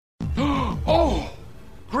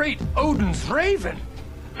great Odin's raven.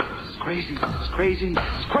 It's crazy. It's crazy.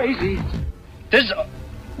 It's crazy. This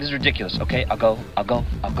is ridiculous. Okay, I'll go.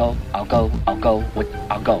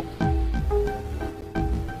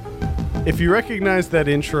 If you recognize that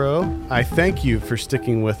intro, I thank you for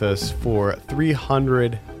sticking with us for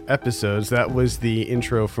 300 episodes. That was the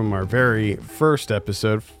intro from our very first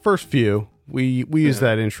episode, first few. We used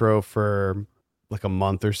that intro for like a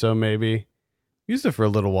month or so, maybe. Used it for a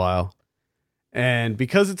little while. And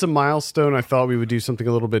because it's a milestone, I thought we would do something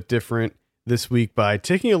a little bit different this week by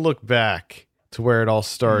taking a look back to where it all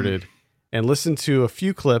started and listen to a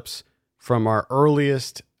few clips from our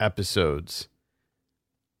earliest episodes.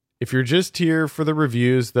 If you're just here for the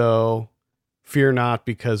reviews, though, fear not,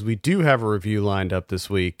 because we do have a review lined up this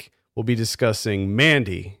week. We'll be discussing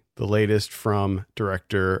Mandy, the latest from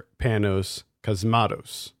director Panos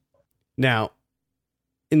Cosmatos. Now,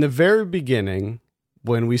 in the very beginning,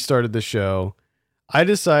 when we started the show, I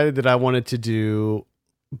decided that I wanted to do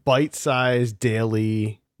bite-sized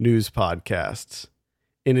daily news podcasts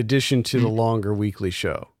in addition to the longer weekly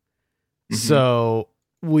show. Mm-hmm. So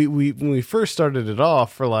when we first started it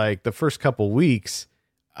off for like the first couple weeks,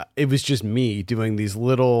 it was just me doing these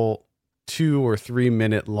little 2 or 3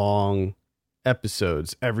 minute long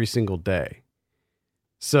episodes every single day.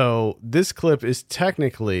 So this clip is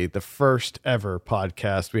technically the first ever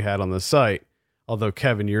podcast we had on the site. Although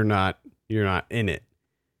Kevin, you're not in it.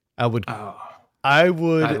 I love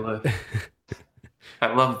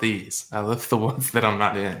these. I love the ones that I'm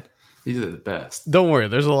not in. These are the best. Don't worry.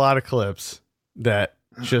 There's a lot of clips that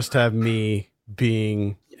just have me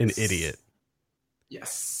being an idiot.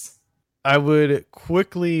 Yes. I would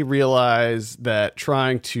quickly realize that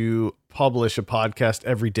trying to publish a podcast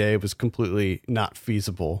every day was completely not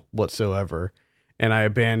feasible whatsoever. And I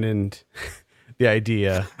abandoned the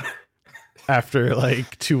idea after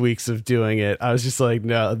like 2 weeks of doing it. I was just like,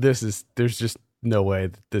 no, there's just no way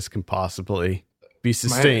that this can possibly be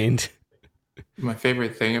sustained. My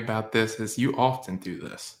favorite thing about this is you often do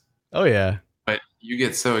this. Oh, yeah. But you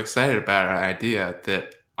get so excited about our idea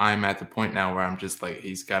that I'm at the point now where I'm just like,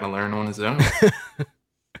 he's got to learn on his own.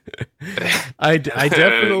 I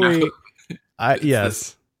definitely,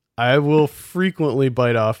 yes, I will frequently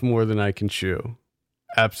bite off more than I can chew.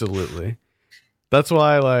 Absolutely. That's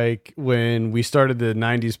why, like, when we started the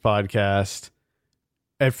 90s podcast,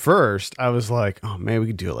 at first I was like, oh man, we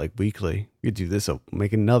could do it like weekly. We could do this,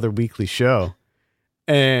 make another weekly show.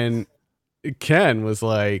 And Ken was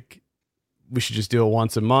like, we should just do it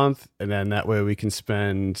once a month. And then that way we can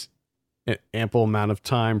spend an ample amount of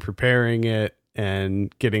time preparing it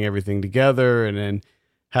and getting everything together, and then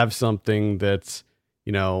have something that's,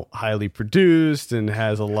 you know, highly produced and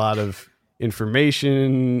has a lot of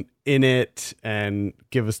information in it and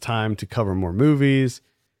give us time to cover more movies.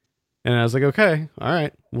 And I was like, okay, all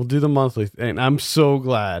right, we'll do the monthly. And I'm so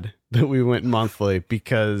glad that we went monthly,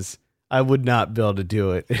 because I would not be able to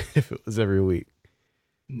do it if it was every week.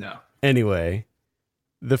 No. Anyway,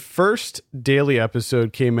 the first daily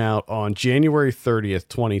episode came out on January 30th,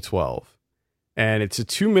 2012. And it's a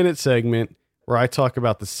 2-minute segment where I talk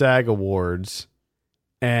about the SAG Awards.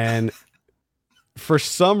 And for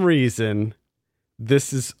some reason,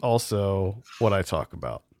 this is also what I talk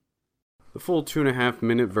about. The full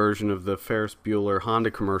 2.5-minute version of the Ferris Bueller Honda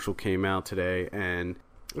commercial came out today, and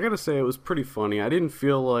I gotta say, it was pretty funny. I didn't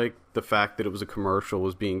feel like the fact that it was a commercial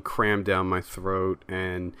was being crammed down my throat,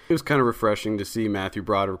 and it was kind of refreshing to see Matthew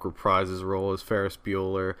Broderick reprise his role as Ferris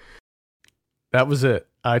Bueller. That was it.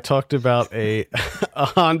 I talked about a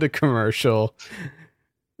Honda commercial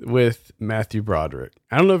with Matthew Broderick.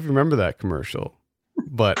 I don't know if you remember that commercial,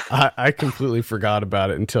 but I completely forgot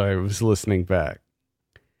about it until I was listening back.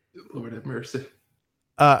 Lord have mercy.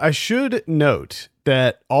 I should note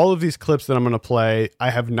that all of these clips that I'm going to play,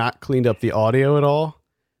 I have not cleaned up the audio at all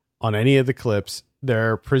on any of the clips.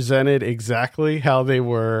 They're presented exactly how they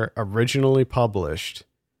were originally published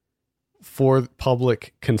for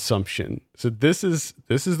public consumption. So this is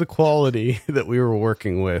the quality that we were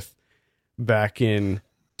working with back in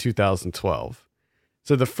 2012.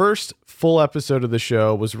 So the first full episode of the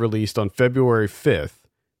show was released on February 5th,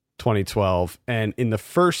 2012. And in the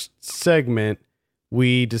first segment,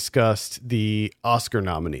 we discussed the Oscar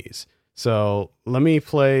nominees. So let me I'll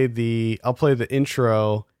play the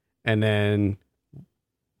intro and then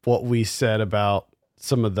what we said about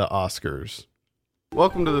some of the Oscars.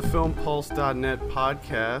 Welcome to the FilmPulse.net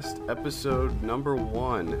podcast, episode number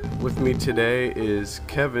 1. With me today is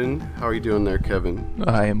Kevin. How are you doing there, Kevin?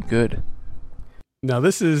 I am good. Now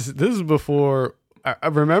this is before. I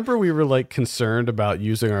remember we were like concerned about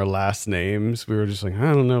using our last names. We were just like,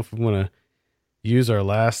 I don't know if we want to use our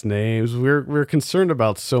last names. We're concerned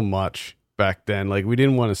about so much back then. Like we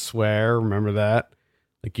didn't want to swear. Remember that?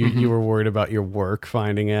 Like you were worried about your work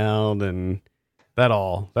finding out, and that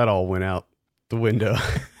all went out the window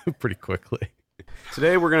pretty quickly.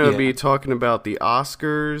 Today we're going to be talking about the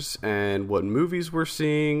Oscars and what movies we're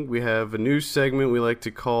seeing. We have a new segment we like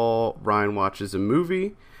to call Ryan Watches a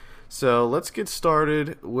Movie. So let's get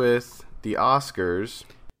started with the Oscars.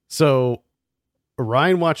 So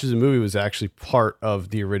Ryan Watches a Movie was actually part of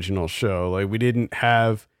the original show. Like we didn't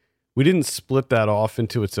split that off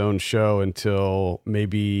into its own show until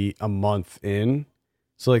maybe a month in.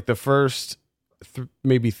 So like the first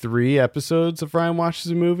maybe 3 episodes of Ryan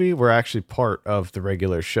Watches a Movie were actually part of the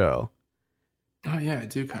regular show. Oh yeah, I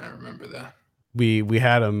do kind of remember that. We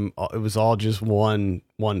had them. It was all just one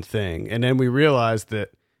thing, and then we realized that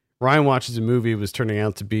Ryan Watches a Movie was turning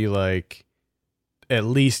out to be like at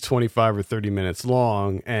least 25 or 30 minutes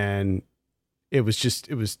long, and it was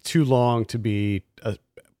too long to be a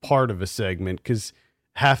part of a segment because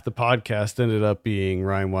half the podcast ended up being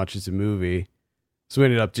Ryan Watches a Movie. So we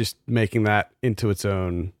ended up just making that into its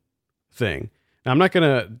own thing. Now, I'm not going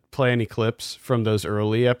to play any clips from those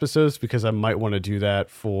early episodes because I might want to do that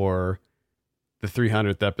for the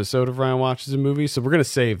 300th episode of Ryan Watches a Movie. So we're going to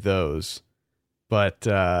save those. But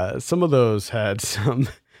some of those had some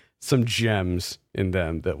gems in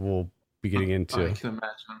them that we'll be getting into. I can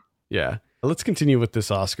imagine. Yeah. Let's continue with this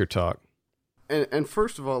Oscar talk. And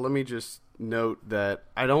first of all, let me just note that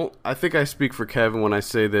I think I speak for Kevin when I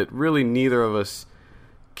say that really neither of us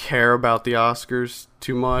care about the Oscars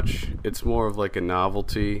too much. It's more of like a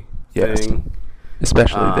novelty thing.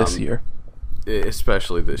 Especially this year.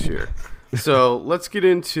 Especially this year. So let's get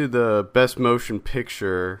into the Best Motion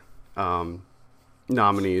Picture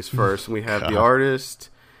nominees first. We have The Artist,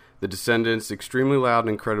 The Descendants, Extremely Loud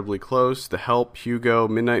and Incredibly Close, The Help, Hugo,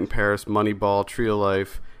 Midnight in Paris, Moneyball, Tree of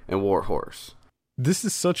Life, and War Horse. This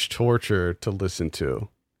is such torture to listen to.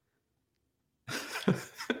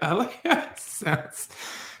 I like how it sounds.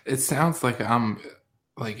 It sounds like I'm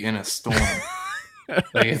like in a storm.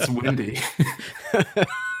 Like it's windy.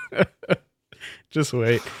 Just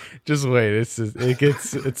wait. It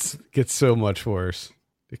gets so much worse.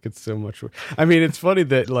 It gets so much worse. I mean, it's funny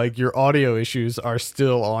that like your audio issues are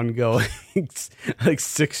still ongoing. Like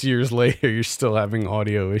 6 years later, you're still having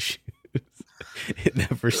audio issues. It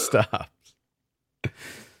never stops.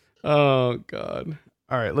 Oh God.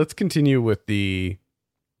 All right, let's continue with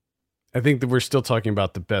I think that we're still talking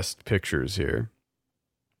about the best pictures here.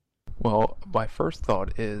 Well, my first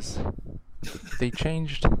thought is they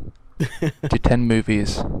changed to 10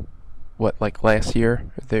 movies, like last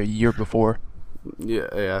year, the year before?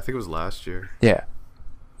 Yeah, I think it was last year. Yeah.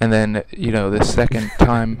 And then, the second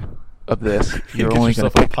time of this, you're only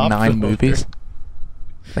going to pick 9 movies.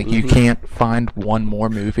 Like, you can't find one more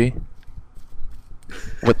movie.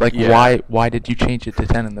 Why did you change it to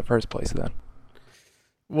 10 in the first place then?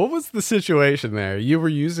 What was the situation there? You were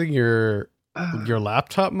using your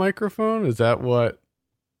laptop microphone? Is that what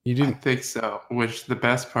you didn't? I think so. Which the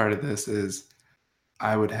best part of this is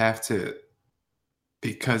I would have to,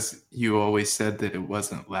 because you always said that it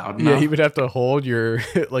wasn't loud enough. Yeah, you would have to hold your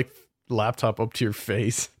laptop up to your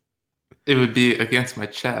face. It would be against my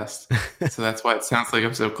chest. So that's why it sounds like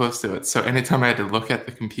I'm so close to it. So anytime I had to look at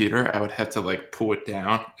the computer, I would have to pull it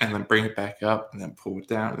down and then bring it back up and then pull it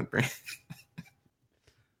down and bring it.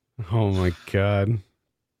 Oh my God.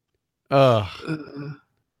 All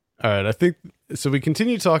right, I think so. We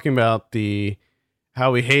continue talking about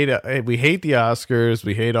how we hate the Oscars,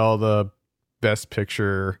 we hate all the Best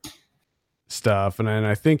Picture stuff, and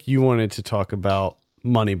I think you wanted to talk about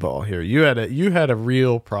Moneyball here. You had a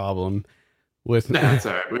real problem with. No, that's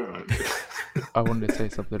all right. I wanted to say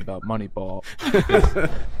something about Moneyball.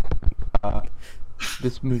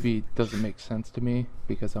 This movie doesn't make sense to me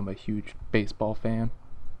because I'm a huge baseball fan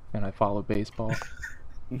and I follow baseball.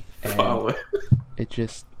 And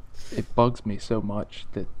it bugs me so much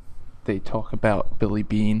that they talk about Billy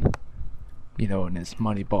Beane, and his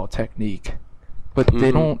Moneyball technique, but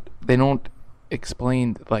they don't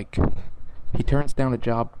explain, he turns down a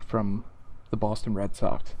job from the Boston Red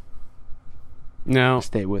Sox to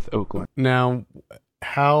stay with Oakland. Now,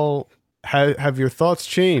 how have your thoughts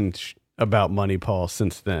changed about Moneyball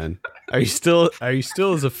since then? Are you still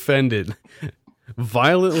as offended,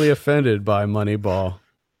 violently offended by Moneyball?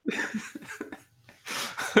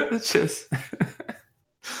 It's just,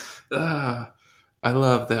 I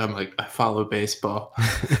love that I follow baseball.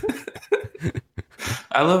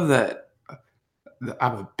 I love that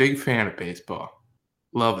I'm a big fan of baseball.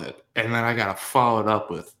 Love it. And then I got to follow it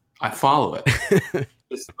up with, I follow it.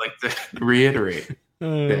 Just to reiterate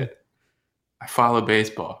that I follow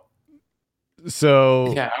baseball.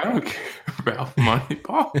 So yeah, I don't care about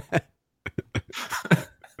Moneyball.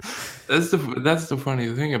 That's the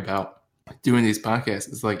funny thing about doing these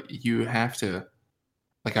podcasts is like you have to,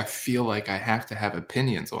 like I feel like I have to have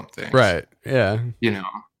opinions on things. right, yeah. You know,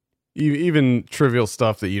 Even trivial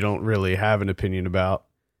stuff that you don't really have an opinion about.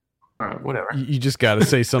 Whatever. You just got to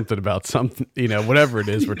say something about something, whatever it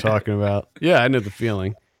is we're talking about. Yeah, I know the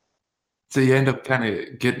feeling. So you end up kind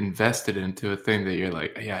of getting invested into a thing that you're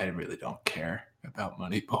like, yeah, I really don't care about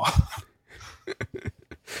Moneyball.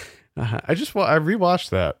 I rewatched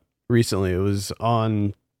that recently. It was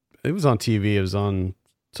on TV. It was on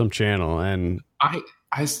some channel, and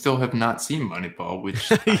I still have not seen Moneyball,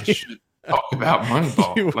 which I should talk about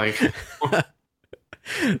Moneyball.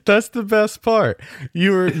 That's the best part.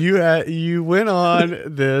 You went on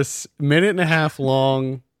this 1.5 minute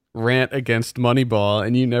long rant against Moneyball,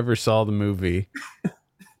 and you never saw the movie.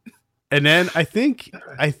 And then I think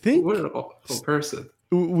what an awful person.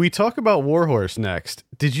 We talk about Warhorse next.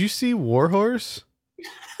 Did you see Warhorse?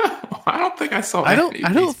 I don't think I saw. I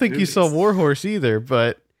don't think you saw Warhorse either.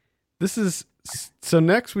 But this is so.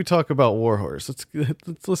 Next, we talk about Warhorse. Let's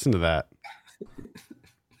listen to that.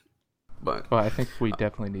 Well, I think we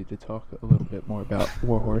definitely need to talk a little bit more about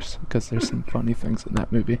Warhorse because there's some funny things in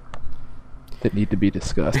that movie that need to be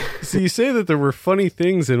discussed. So you say that there were funny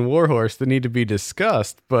things in Warhorse that need to be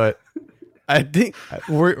discussed, but I think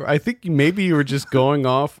maybe you were just going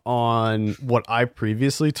off on what I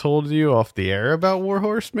previously told you off the air about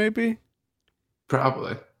Warhorse, maybe?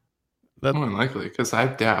 Probably. That's more than likely, because I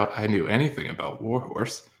doubt I knew anything about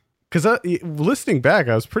Warhorse. Because listening back,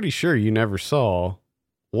 I was pretty sure you never saw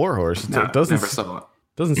Warhorse. No, never saw it.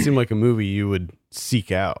 Doesn't seem like a movie you would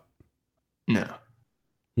seek out. No.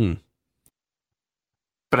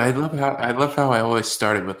 But I love how I always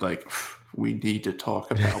started with like, we need to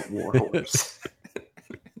talk about Warhorse.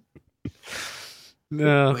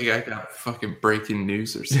 No, like I got fucking breaking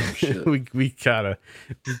news or some shit. we gotta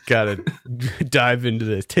dive into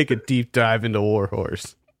this. Take a deep dive into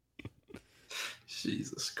Warhorse.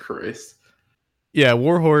 Jesus Christ. Yeah,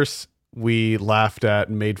 Warhorse. We laughed at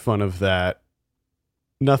and made fun of that.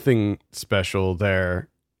 Nothing special there.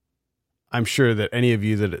 I'm sure that any of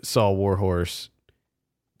you that saw Warhorse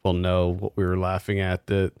will know what we were laughing at.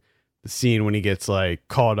 The scene when he gets like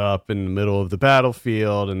caught up in the middle of the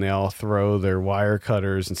battlefield and they all throw their wire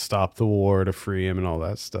cutters and stop the war to free him and all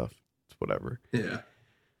that stuff. It's whatever. Yeah.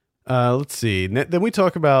 Let's see. Then we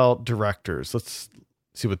talk about directors. Let's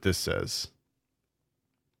see what this says.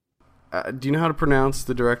 Do you know how to pronounce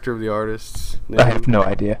the director of The Artist's name? I have no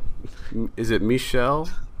idea. Is it Michel?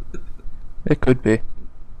 It could be.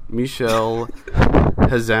 Michel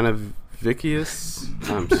Hazanavicius?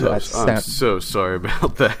 I'm so sorry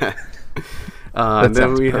about that. And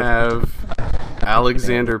then we have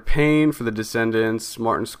Alexander Payne for The Descendants,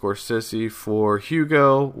 Martin Scorsese for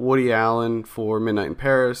Hugo, Woody Allen for Midnight in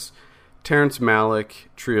Paris, Terrence Malick,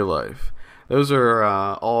 Tree of Life. Those are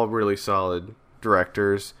all really solid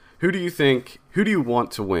directors. Who do you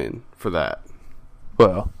want to win for that?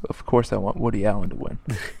 Well, of course I want Woody Allen to win.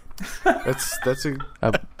 That's an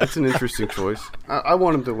interesting choice. I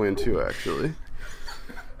want him to win too, actually.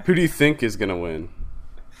 Who do you think is going to win?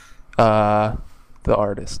 The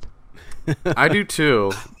Artist. I do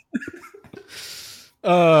too.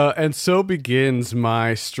 And so begins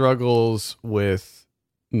my struggles with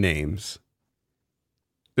names.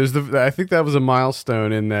 I think that was a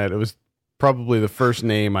milestone in that it was probably the first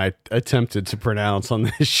name I attempted to pronounce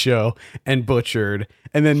on this show and butchered,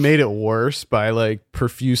 and then made it worse by like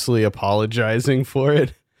profusely apologizing for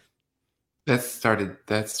it. That's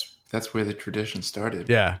where the tradition started.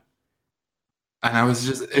 Yeah. And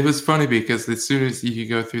it was funny because as soon as you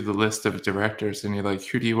go through the list of directors and you're like,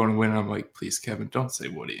 who do you want to win? I'm like, please, Kevin, don't say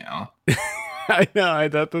Woody Allen. I know.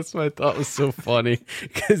 That's what I thought was so funny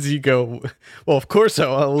because you go, well, of course I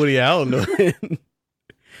want Woody Allen to win.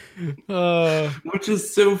 Which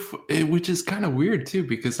is kind of weird too,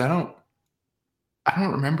 because I don't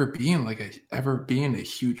remember ever being a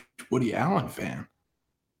huge Woody Allen fan.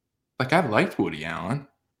 Like I liked Woody Allen,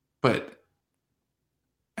 but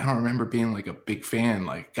I don't remember being like a big fan.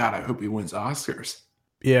 Like, God, I hope he wins Oscars.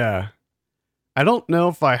 Yeah. I don't know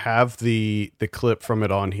if I have the clip from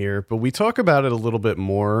it on here, but we talk about it a little bit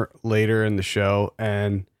more later in the show.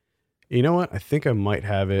 And you know what? I think I might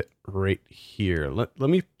have it right here.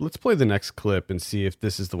 Let's play the next clip and see if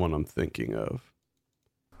this is the one I'm thinking of.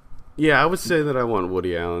 Yeah, I would say that I want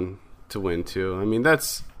Woody Allen to win too. I mean,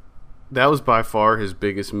 that was by far his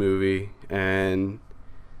biggest movie, and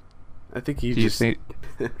I think Do you think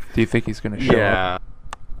he's going to show up?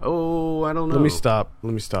 Oh, I don't know. Let me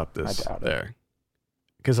stop this I doubt it. there.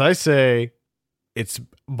 Because I say it's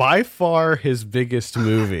by far his biggest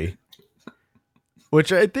movie,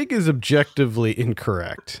 which I think is objectively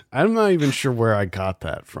incorrect. I'm not even sure where I got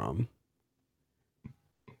that from.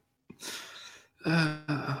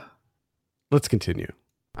 Let's continue.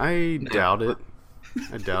 I doubt it.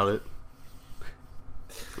 I doubt it.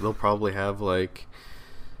 They'll probably have like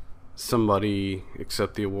somebody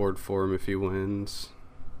accept the award for him if he wins,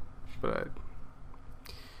 but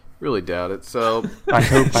I really doubt it. So I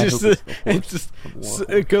hope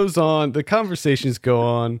it goes on. The conversations go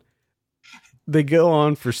on. They go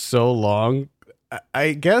on for so long.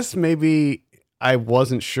 I guess maybe I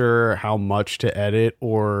wasn't sure how much to edit,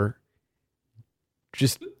 or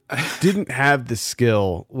just didn't have the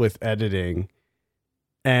skill with editing.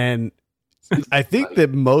 And I think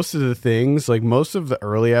that most of the things, like most of the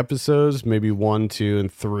early episodes, maybe 1, 2,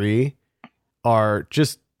 and 3, are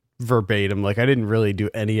just verbatim. Like I didn't really do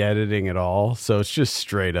any editing at all. So it's just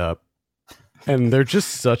straight up. And they're just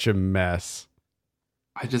such a mess.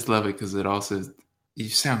 I just love it because it also, you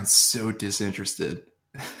sound so disinterested.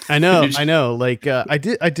 I know. Like I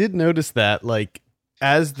did notice that, like,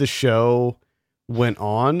 as the show went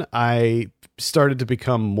on, I started to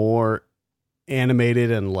become more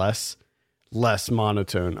animated and less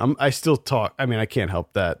monotone. I still talk. I mean, I can't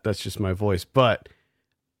help that. That's just my voice. But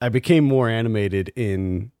I became more animated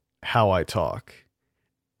in how I talk.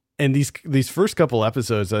 And these first couple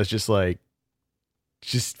episodes, I was just like,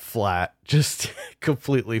 just flat, just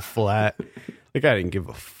completely flat. Like I didn't give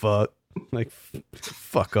a fuck. Like,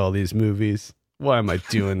 fuck all these movies. Why am I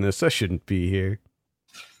doing this? I shouldn't be here.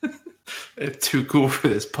 It's too cool for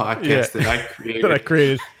this podcast that I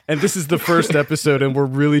created. And this is the first episode, and we're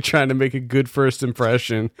really trying to make a good first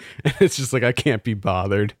impression. And it's just like, I can't be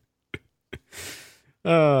bothered.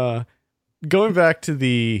 Going back to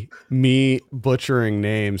the me butchering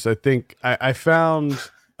names, I think I found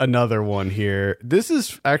another one here. This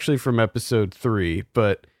is actually from episode 3,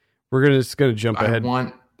 but we're just gonna jump ahead.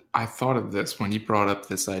 I thought of this when you brought up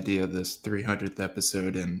this idea of this 300th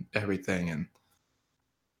episode and everything, and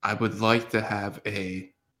I would like to have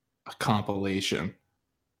a compilation,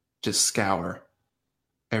 just scour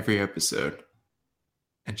every episode,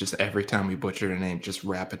 and just every time we butcher a name, just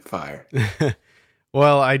rapid fire.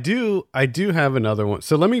 Well, I do have another one.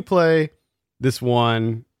 So let me play this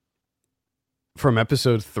one from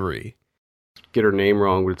episode 3. Get her name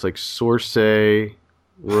wrong, but it's like Sorsay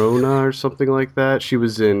Rona or something like that. She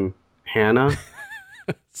was in Hannah.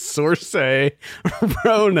 Sorsay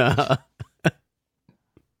Rona.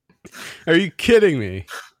 Are you kidding me?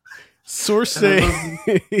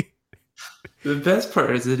 Sorsay. The best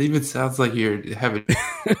part is it even sounds like you're having.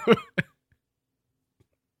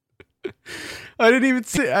 I didn't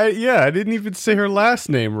even say her last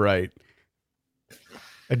name right.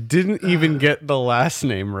 I didn't even get the last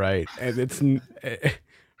name right, and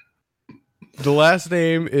the last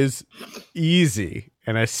name is easy,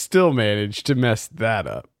 and I still managed to mess that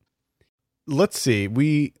up. Let's see.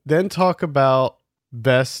 We then talk about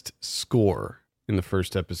best score in the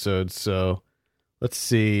first episode, so let's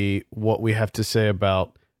see what we have to say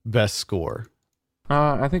about best score.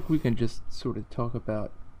 I think we can just sort of talk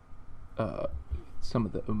about some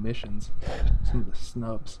of the omissions, some of the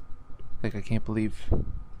snubs. Like, I can't believe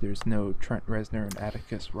there's no Trent Reznor and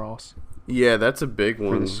Atticus Ross. Yeah, that's a big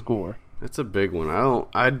one. For the score. That's a big one.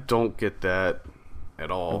 I don't get that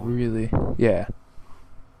at all. Really? Yeah.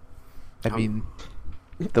 I mean,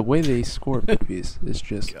 the way they score movies is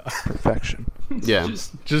just perfection. Yeah,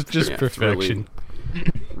 just yeah, perfection.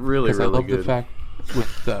 Really, I love good. the fact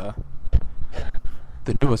with the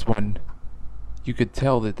newest one, you could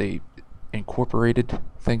tell that they incorporated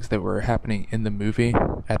things that were happening in the movie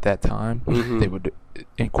at that time. Mm-hmm. They would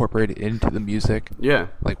incorporate it into the music. Yeah,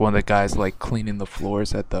 like one of the guys like cleaning the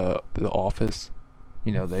floors at the office.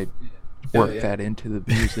 You know, they work that into the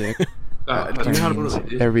music.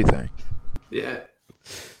 Everything. Yeah.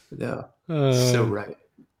 No. So right.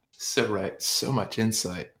 So much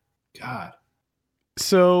insight. God.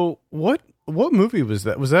 So what movie was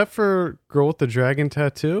that? Was that for Girl with the Dragon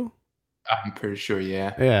Tattoo? I'm pretty sure,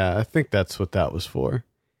 yeah. Yeah, I think that's what that was for.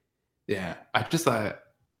 Yeah. I just thought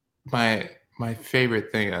my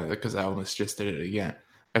favorite thing, because I almost just did it again.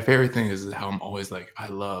 My favorite thing is how I'm always like, I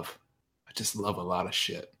just love a lot of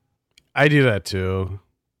shit. I do that too.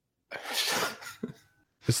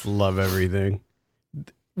 Just love everything.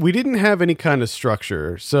 We didn't have any kind of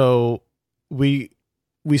structure, so we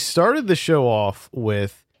started the show off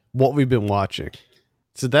with what we've been watching.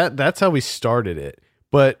 So that's how we started it.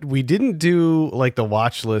 But we didn't do like the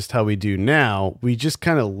watch list how we do now. We just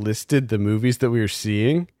kind of listed the movies that we were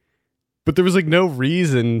seeing, but there was like no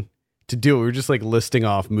reason to do it. We were just like listing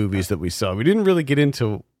off movies that we saw. We didn't really get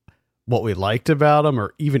into what we liked about them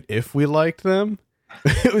or even if we liked them.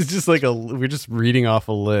 It was just like we're just reading off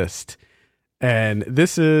a list. And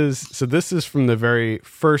this is from the very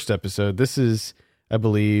first episode. This is, I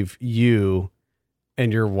believe, you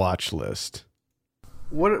and your watch list.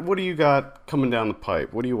 What do you got coming down the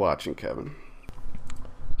pipe? What are you watching, Kevin?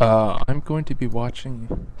 I'm going to be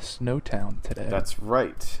watching Snowtown today. That's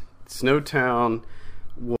right. Snowtown.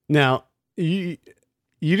 Now, you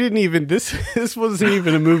didn't even this wasn't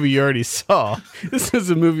even a movie you already saw. This was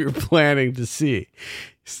a movie you're planning to see.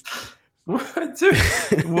 What, dude?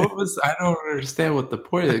 What was? I don't understand what the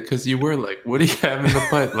point is, because you were like, "What do you have in the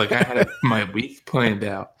pipe?" Like I had my week planned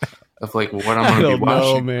out of like what I'm going to be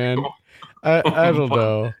watching. Know, man. I don't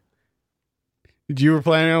know. You were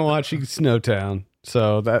planning on watching Snowtown,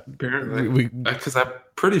 so that apparently because I'm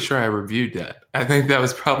pretty sure I reviewed that. I think that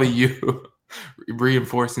was probably you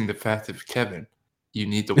reinforcing the fact of Kevin. You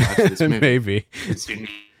need to watch this movie. Maybe.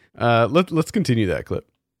 Let's continue that clip.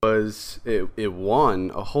 It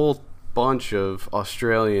won a whole bunch of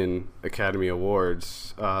Australian Academy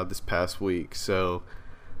Awards this past week, so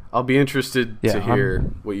I'll be interested to hear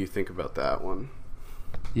what you think about that one.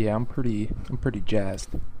 Yeah, I'm pretty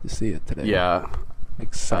jazzed to see it today. Yeah,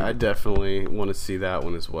 excited. I definitely want to see that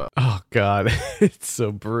one as well. Oh God, it's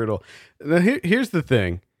so brutal. Now here's the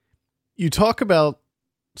thing: you talk about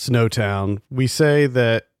Snowtown. We say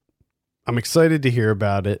that I'm excited to hear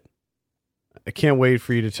about it. I can't wait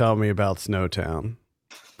for you to tell me about Snowtown.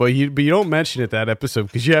 But you don't mention it that episode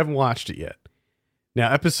because you haven't watched it yet.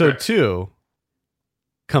 Now, episode 2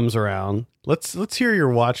 comes around. Let's hear your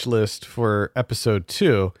watch list for episode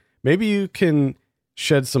 2. Maybe you can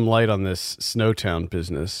shed some light on this Snowtown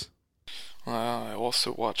business. I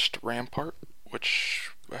also watched Rampart, which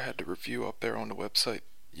I had to review up there on the website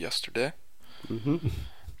yesterday.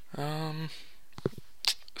 Mm-hmm.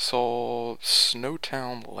 Saw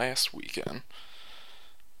Snowtown last weekend,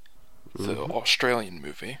 the Australian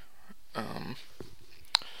movie.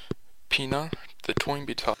 Pina, the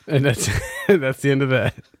Toynbee Top. And that's the end of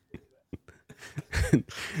that.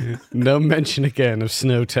 No mention again of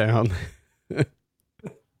Snowtown.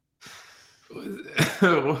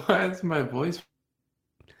 Why is my voice?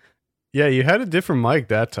 Yeah, you had a different mic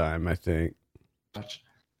that time, I think.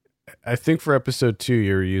 I think for episode 2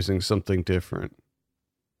 you were using something different.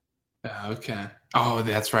 Okay. Oh,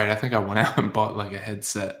 that's right. I think I went out and bought like a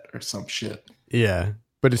headset or some shit. Yeah,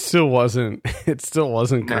 but it still wasn't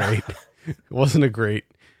great. It wasn't a great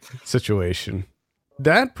situation.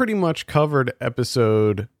 That pretty much covered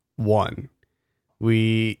episode 1.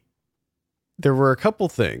 There were a couple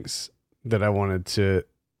things that I wanted to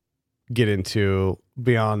get into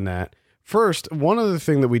beyond that. First, one other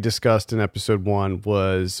thing that we discussed in episode 1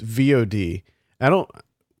 was VOD.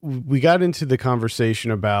 We got into the conversation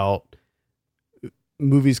about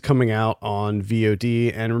movies coming out on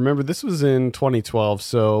VOD, and remember, this was in 2012,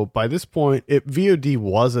 so by this point, VOD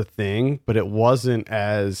was a thing, but it wasn't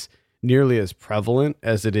as nearly as prevalent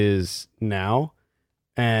as it is now,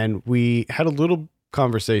 and we had a little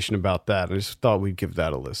conversation about that. I just thought we'd give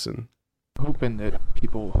that a listen. Hoping that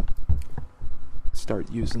people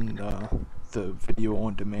start using the video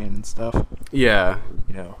on demand and stuff. Yeah.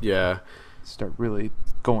 Yeah. Start really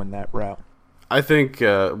going that route. I think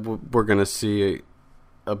we're going to see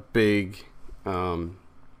a big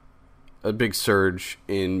surge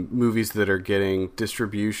in movies that are getting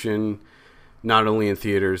distribution, not only in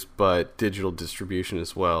theaters but digital distribution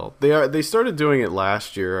as well. They started doing it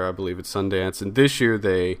last year, I believe, at Sundance, and this year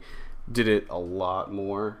they did it a lot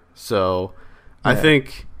more. So I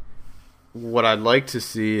think what I'd like to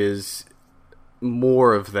see is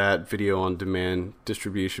more of that video on demand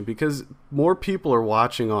distribution, because more people are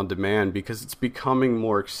watching on demand because it's becoming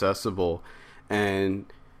more accessible, and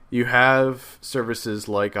you have services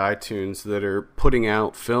like iTunes that are putting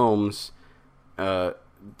out films.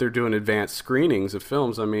 They're doing advanced screenings of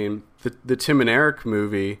films. I mean, the Tim and Eric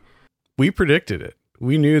movie, we predicted it.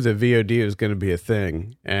 We knew that VOD was going to be a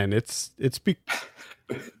thing, and it's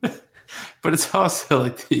but it's also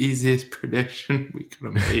like the easiest prediction we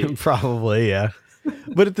could have made. Probably, yeah.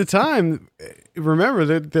 But at the time, remember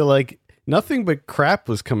that they're like nothing but crap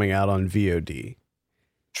was coming out on VOD.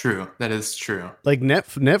 True, that is true. Like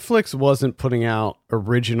Netflix wasn't putting out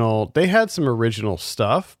original. They had some original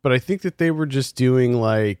stuff, but I think that they were just doing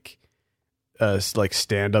like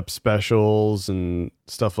stand-up specials and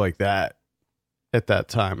stuff like that at that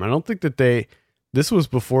time. I don't think that this was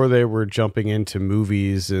before they were jumping into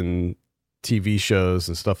movies and TV shows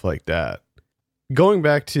and stuff like that. Going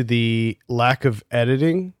back to the lack of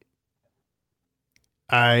editing,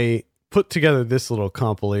 I put together this little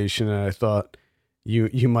compilation and I thought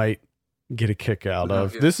you might get a kick out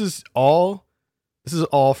of. This is all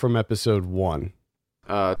from episode 1.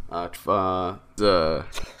 Film.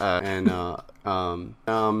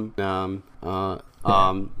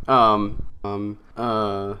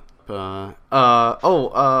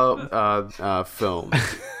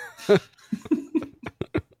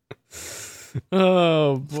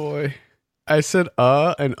 Oh boy. I said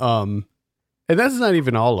and that's not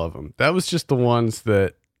even all of them. That was just the ones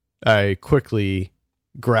that I quickly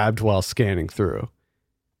grabbed while scanning through.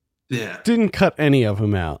 Yeah. Didn't cut any of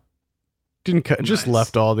them out. Didn't cut. Nice. Just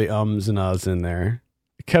left all the ums and uhs in there.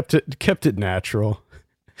 Kept it natural.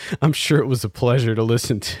 I'm sure it was a pleasure to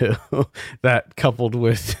listen to. That coupled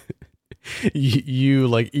with you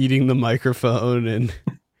like eating the microphone and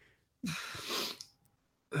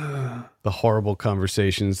the horrible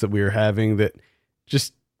conversations that we were having that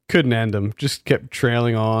just couldn't end them. Just kept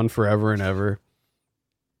trailing on forever and ever.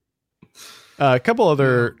 A couple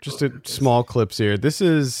other just small clips here. This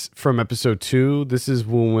is from episode 2. This is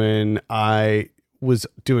when I was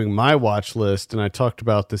doing my watch list and I talked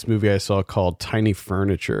about this movie I saw called Tiny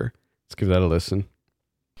Furniture. Let's give that a listen.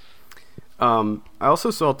 I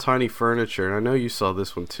also saw Tiny Furniture, and I know you saw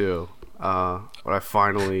this one too. But I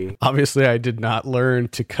finally... Obviously, I did not learn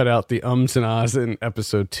to cut out the ums and ahs in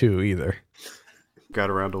episode 2 either.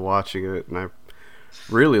 Got around to watching it, and I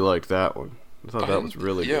really liked that one. I thought that was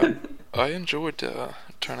really good. I enjoyed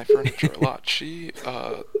Tiny Furniture a lot. She,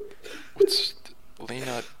 what's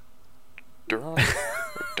Lena Durham?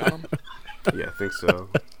 Or Dunham? Yeah, I think so.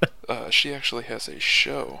 She actually has a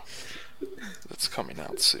show that's coming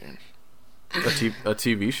out soon. A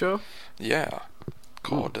TV show? Yeah,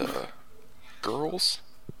 called Girls.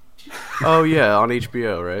 Oh yeah, on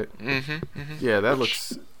HBO, right? Mm-hmm. Yeah, that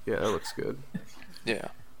looks good. Yeah,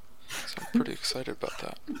 so I'm pretty excited about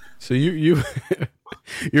that. So you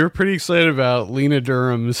you're pretty excited about Lena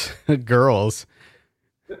Durham's Girls.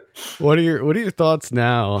 What are your thoughts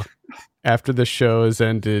now after the show has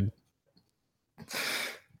ended?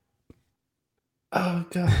 Oh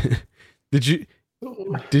god. Did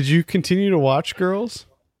you continue to watch Girls?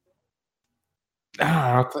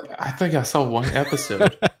 I think I saw one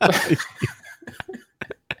episode.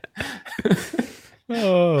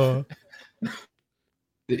 Oh.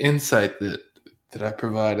 The insight that I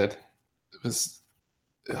provided was,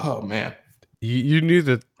 oh man. You knew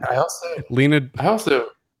that Lena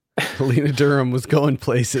Durham was going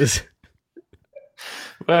places.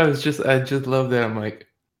 Well, I just love that. I'm like,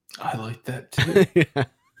 I like that too. Yeah.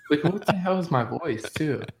 Like, what the hell is my voice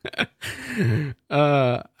too?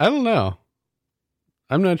 I don't know.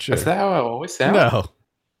 I'm not sure. Is that how I always sound? No,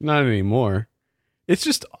 not anymore. It's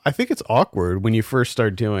just, I think it's awkward when you first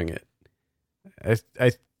start doing it. I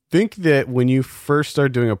think that when you first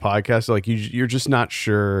start doing a podcast, like you're just not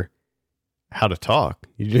sure how to talk.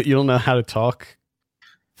 You don't know how to talk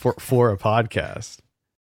for a podcast.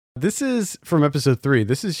 This is from episode 3.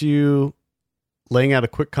 This is you laying out a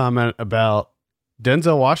quick comment about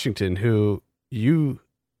Denzel Washington, who you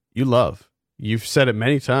love. You've said it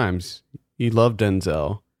many times. You love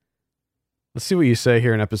Denzel. Let's see what you say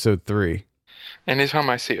here in episode 3. Anytime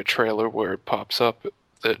I see a trailer where it pops up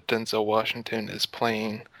that Denzel Washington is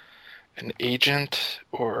playing an agent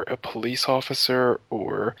or a police officer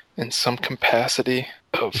or in some capacity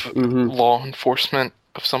of law enforcement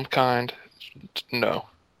of some kind, no.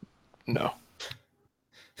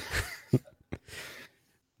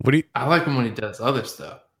 I like him when he does other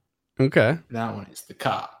stuff. Okay. Not when he's the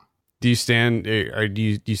cop. Do you stand, or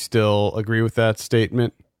do you still agree with that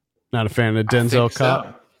statement? Not a fan of Denzel cop?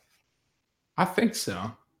 So. I think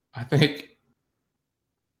so. I think,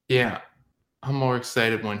 yeah, I'm more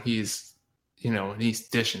excited when he's, when he's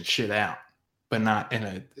dishing shit out, but not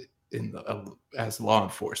as law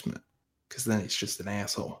enforcement, because then he's just an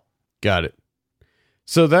asshole. Got it.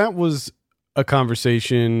 So that was a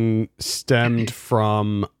conversation stemmed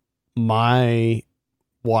from my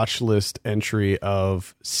watch list entry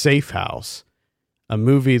of Safe House, a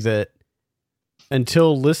movie that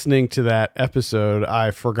until listening to that episode,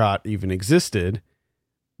 I forgot even existed,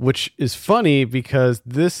 which is funny because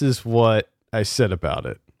this is what I said about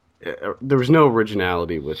it. There was no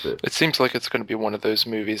originality with it. It seems like it's going to be one of those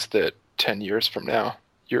movies that 10 years from now,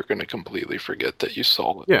 you're going to completely forget that you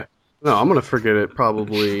saw it. Yeah. No, I'm going to forget it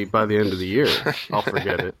probably by the end of the year. I'll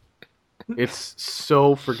forget it. It's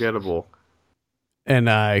so forgettable. And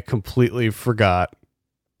I completely forgot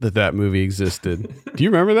that movie existed. Do you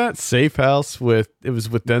remember that? Safe House it was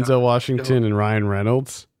with Denzel Washington and Ryan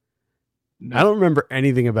Reynolds. I don't remember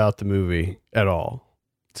anything about the movie at all.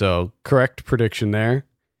 So, correct prediction there.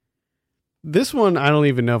 This one, I don't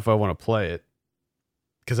even know if I want to play it.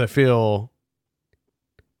 Because I feel...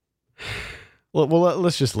 Well,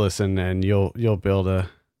 let's just listen and you'll be able to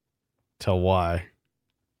tell why.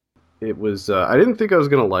 It was, I didn't think I was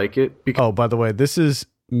going to like it. Because Oh, by the way, this is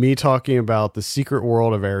me talking about The Secret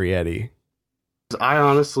World of Arrietty. I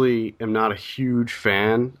honestly am not a huge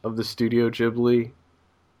fan of the Studio Ghibli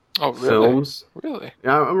Oh, really? films. Really?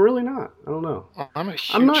 I'm really not. I don't know. Oh, I'm a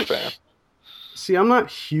huge I'm not fan. See, I'm not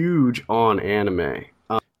huge on anime.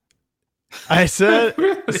 I said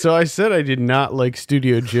I did not like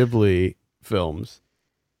Studio Ghibli films.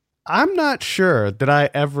 I'm not sure that I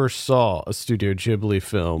ever saw a Studio Ghibli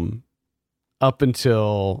film up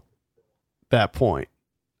until that point.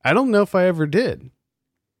 I don't know if I ever did.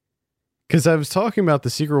 Because I was talking about The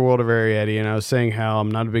Secret World of Arrietty, and I was saying how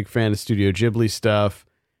I'm not a big fan of Studio Ghibli stuff,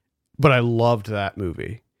 but I loved that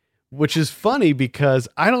movie. Which is funny because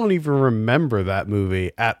I don't even remember that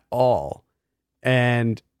movie at all.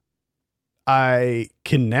 And I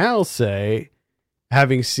can now say,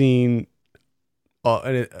 having seen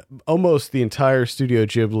almost the entire Studio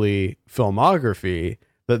Ghibli filmography,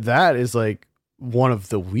 that is like one of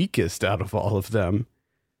the weakest out of all of them.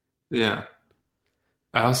 Yeah.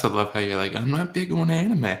 I also love how you're like, I'm not big on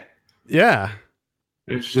anime. Yeah.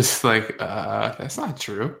 It's just like, that's not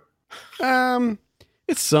true.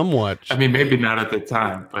 It's somewhat. I mean, maybe not at the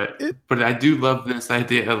time, but I do love this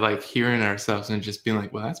idea of like hearing ourselves and just being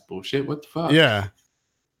like, well, that's bullshit. What the fuck? Yeah.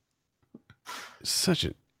 Such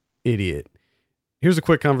an idiot. Here's a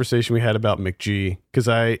quick conversation we had about McG, because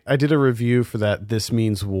I did a review for that This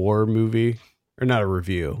Means War movie. Or not a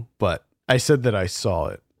review, but I said that I saw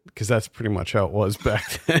it, because that's pretty much how it was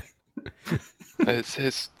back then.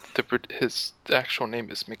 His actual name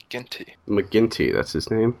is McGinty. McGinty, that's his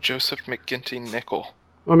name. Joseph McGinty Nickel.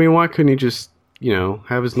 I mean, why couldn't he just,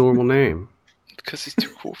 have his normal name? Because he's too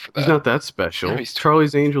cool for that. He's not that special. No, he's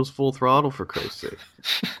Charlie's Angels Full Throttle, for Christ's sake.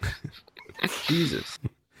 Jesus.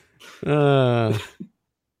 That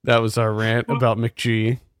was our rant about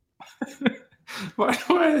McG. How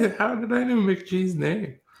did I know McGee's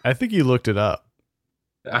name? I think you looked it up.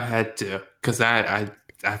 I had to, because I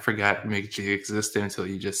forgot McG existed until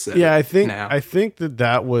you just said Yeah, it. I think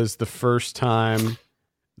that was the first time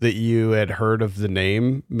that you had heard of the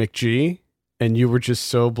name McG, and you were just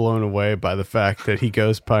so blown away by the fact that he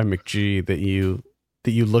goes by McG that you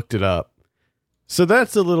looked it up. So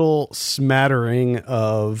that's a little smattering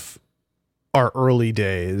of our early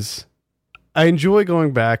days. I enjoy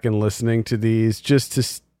going back and listening to these just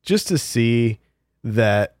to see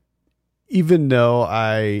that even though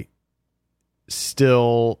I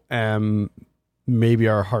still am maybe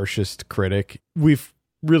our harshest critic, we've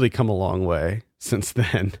really come a long way since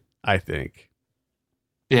then, I think.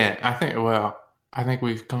 Yeah, I think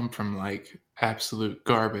we've come from like absolute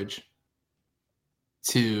garbage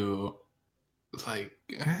to like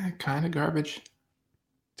kind of garbage.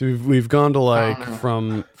 So we've gone to like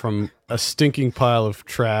from a stinking pile of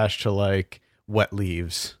trash to like wet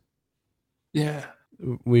leaves. Yeah.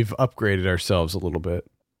 We've upgraded ourselves a little bit.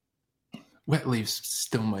 Wet leaves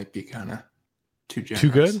still might be kind of too generous. Too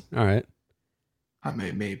good? All right.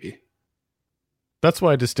 Maybe. That's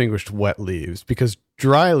why I distinguished wet leaves, because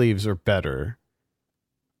dry leaves are better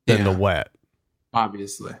than the wet.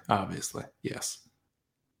 Obviously. Yes.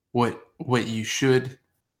 What you should,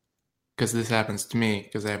 because this happens to me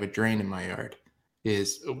because I have a drain in my yard,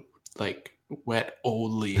 is like wet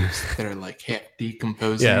old leaves that are like half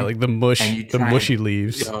decomposing. Yeah, like the mushy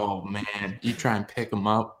leaves. Oh man, you try and pick them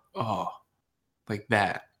up. Oh, like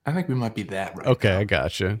that. I think we might be that right. Okay, now. I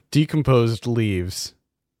gotcha. Decomposed leaves.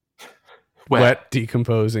 Wet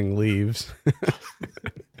decomposing leaves.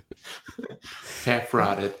 Half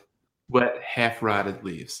rotted. Wet, half rotted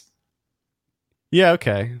leaves. Yeah,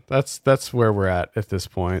 okay. That's where we're at this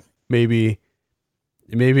point. Maybe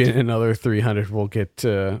in another 300 we'll get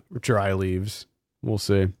dry leaves. We'll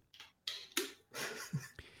see.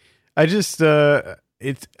 I just I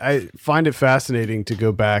find it fascinating to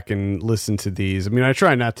go back and listen to these. I mean, I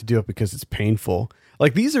try not to do it because it's painful.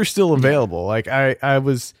 Like, these are still available. Like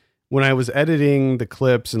when I was editing the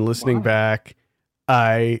clips and listening back,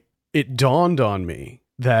 it dawned on me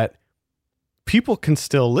that people can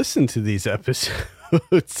still listen to these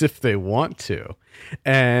episodes if they want to.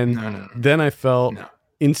 And then I felt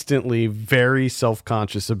instantly very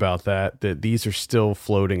self-conscious about that these are still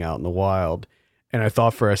floating out in the wild. And I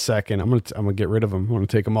thought for a second, I'm gonna get rid of them. I'm gonna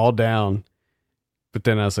take them all down. But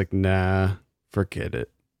then I was like, nah, forget it.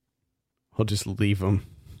 I'll just leave them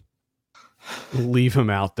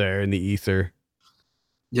out there in the ether.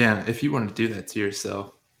 Yeah, if you want to do that to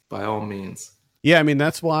yourself, by all means. Yeah, I mean,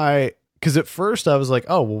 that's why, because at first I was like,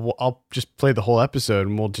 oh, well, I'll just play the whole episode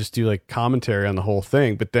and we'll just do like commentary on the whole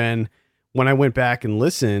thing. But then when I went back and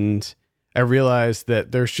listened, I realized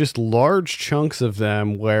that there's just large chunks of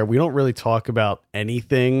them where we don't really talk about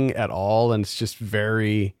anything at all. And it's just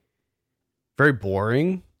very, very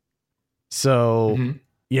boring. So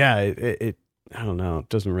yeah, it I don't know. It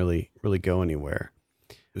doesn't really go anywhere.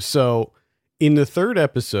 So in the third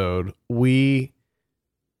episode, we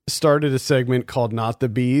started a segment called Not the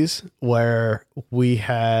Bees, where we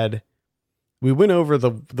went over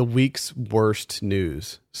the week's worst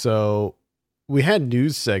news. So we had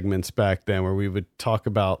news segments back then where we would talk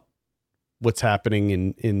about what's happening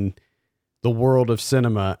in the world of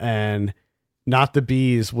cinema, and Not the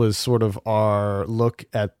Bees was sort of our look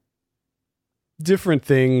at different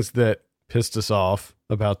things that pissed us off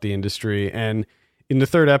about the industry. And in the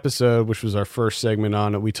third episode, which was our first segment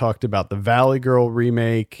on it, we talked about the Valley Girl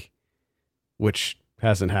remake, which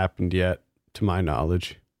hasn't happened yet, to my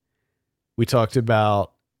knowledge. We talked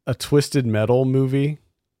about a Twisted Metal movie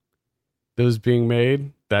that was being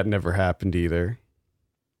made. That never happened either.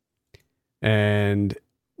 And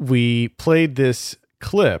we played this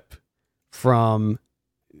clip from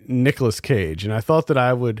Nicolas Cage, and I thought that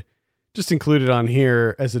I would just include it on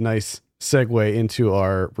here as a nice segue into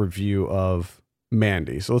our review of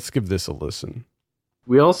Mandy. So let's give this a listen.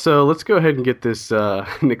 Let's go ahead and get this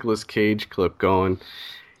Nicolas Cage clip going.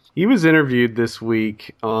 He was interviewed this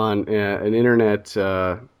week on an internet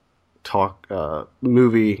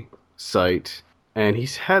movie site, and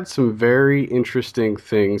he's had some very interesting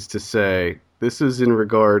things to say. This is in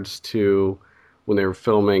regards to when they were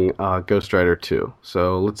filming Ghost Rider 2.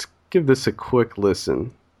 So let's give this a quick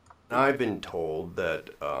listen. I've been told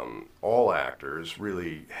that all actors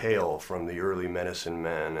really hail from the early medicine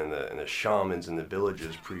men and the shamans in the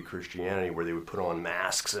villages pre-Christianity, where they would put on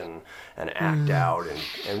masks and act out,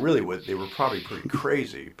 and really they were probably pretty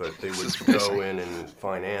crazy, but they would go in and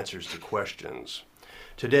find answers to questions.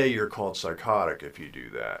 Today you're called psychotic if you do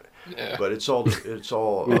that. Yeah. But it's all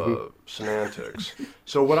semantics.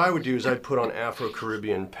 So what I would do is I'd put on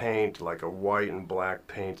Afro-Caribbean paint, like a white and black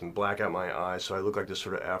paint, and black out my eyes so I look like this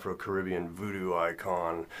sort of Afro-Caribbean voodoo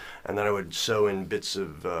icon. And then I would sew in bits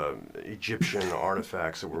of Egyptian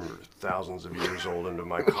artifacts that were thousands of years old into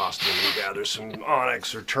my costume and gather some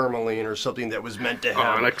onyx or tourmaline or something that was meant to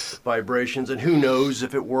have vibrations. And who knows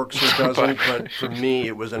if it works or doesn't, but for me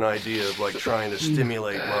it was an idea of like trying to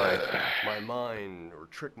stimulate my mind or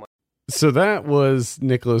trick my... So that was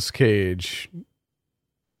Nicolas Cage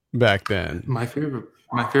back then. My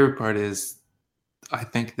favorite part is, I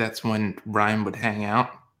think that's when Ryan would hang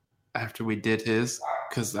out after we did his,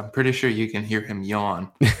 because I'm pretty sure you can hear him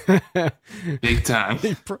yawn big time,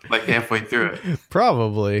 like halfway through it.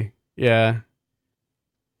 Probably, yeah.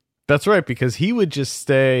 That's right, because he would just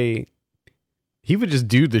do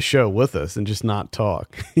the show with us and just not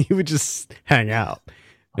talk. He would just hang out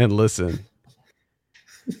and listen.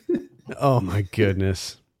 Oh my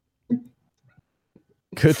goodness.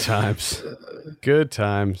 Good times. Good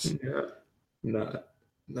times. Yeah. Not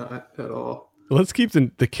at all. Let's keep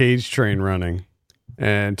the Cage train running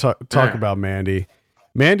and talk about Mandy.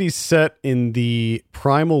 Mandy's set in the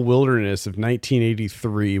primal wilderness of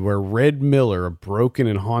 1983, where Red Miller, a broken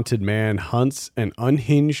and haunted man, hunts an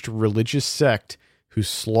unhinged religious sect who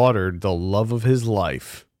slaughtered the love of his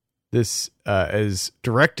life. This is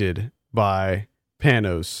directed by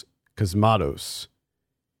Panos Cosmatos.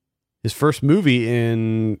 His first movie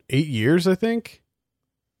in 8 years, I think.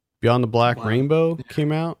 Beyond the Black Rainbow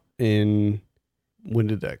came out in... When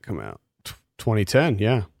did that come out? 2010,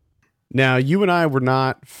 yeah. Now, you and I were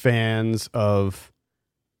not fans of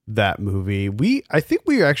that movie. I think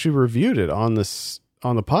we actually reviewed it on the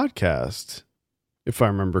podcast, if I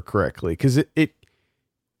remember correctly, because I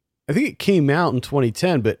think it came out in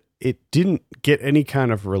 2010, but it didn't get any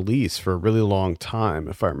kind of release for a really long time,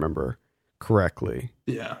 if I remember correctly.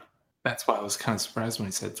 Yeah, that's why I was kind of surprised when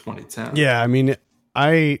he said 2010. Yeah, I mean,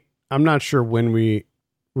 I'm not sure when we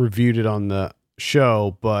reviewed it on the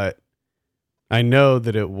show, but I know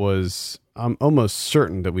that I'm almost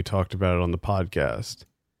certain that we talked about it on the podcast,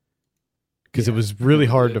 because it was really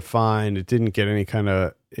hard to find. It didn't get any kind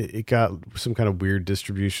of, it got some kind of weird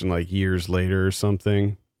distribution like years later or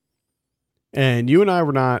something. And you and I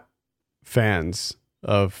were not fans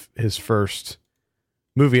of his first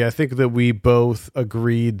movie. I think that we both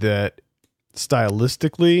agreed that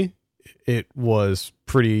stylistically it was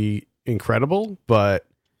pretty incredible, but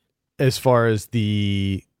as far as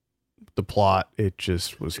the plot, it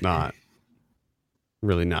just was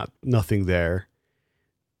nothing there.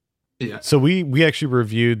 Yeah. So we actually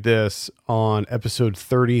reviewed this on episode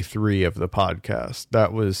 33 of the podcast.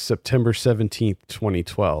 That was September 17th,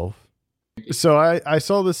 2012. So I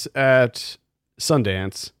saw this at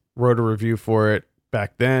Sundance, wrote a review for it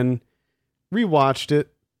back then, rewatched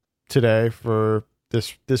it today for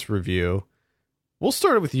this review. We'll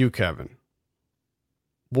start with you, Kevin.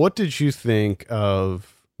 What did you think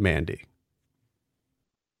of Mandy?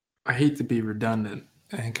 I hate to be redundant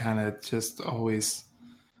and kind of just always,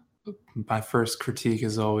 my first critique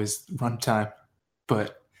is always runtime,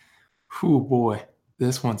 but whoo boy,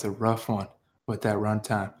 this one's a rough one with that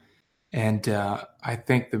runtime. And I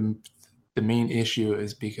think the main issue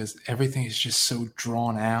is because everything is just so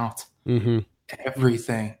drawn out. Mm-hmm.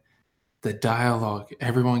 Everything, the dialogue,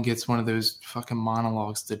 everyone gets one of those fucking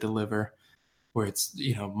monologues to deliver where it's,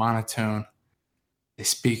 monotone. They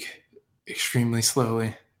speak extremely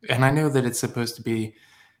slowly. And I know that it's supposed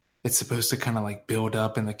to kind of like build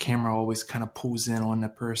up, and the camera always kind of pulls in on the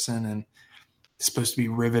person, and it's supposed to be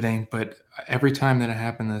riveting. But every time that it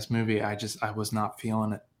happened in this movie, I was not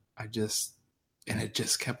feeling it. And it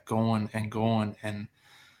just kept going and going. And,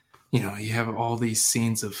 you have all these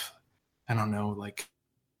scenes of, I don't know, like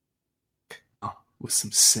with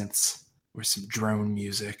some synths or some drone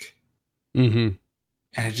music. Mm-hmm.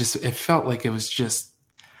 And it felt like it was just,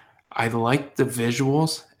 I liked the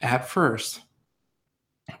visuals at first,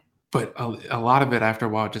 but a lot of it after a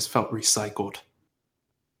while just felt recycled.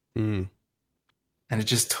 Mm. And it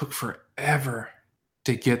just took forever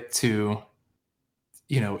to get to,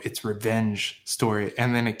 its revenge story.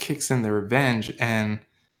 And then it kicks in the revenge. And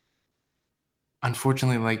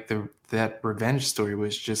unfortunately, like that revenge story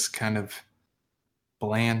was just kind of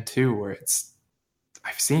bland too, where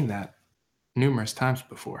I've seen that numerous times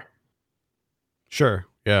before. Sure.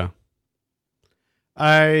 Yeah.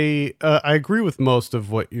 I agree with most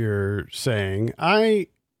of what you're saying. I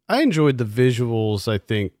enjoyed the visuals, I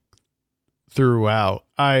think, throughout.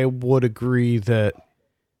 I would agree that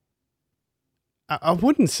I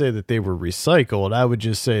wouldn't say that they were recycled. I would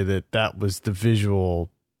just say that was the visual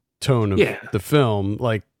tone of the film.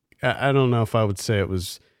 Like, I don't know if I would say it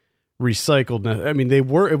was recycled. I mean, it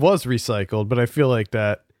was recycled, but I feel like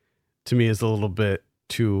that to me is a little bit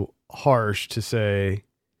too harsh to say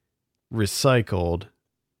recycled.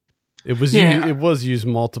 It was used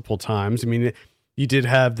multiple times. I mean, you did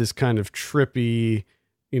have this kind of trippy,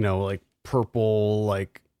 like purple,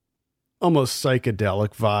 like almost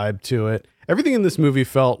psychedelic vibe to it. Everything in this movie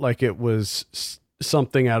felt like it was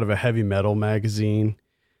something out of a heavy metal magazine.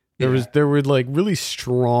 There were like really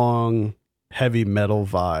strong heavy metal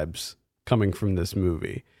vibes coming from this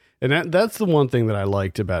movie. And that's the one thing that I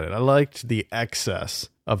liked about it. I liked the excess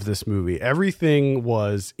of this movie. Everything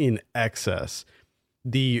was in excess.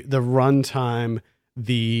 The runtime,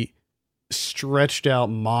 the stretched out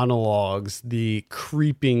monologues, the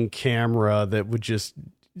creeping camera that would just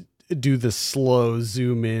do the slow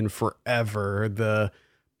zoom in forever, the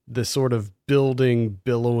sort of building,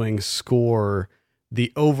 billowing score,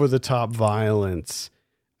 the over the top violence.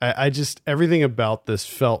 I just, everything about this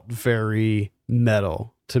felt very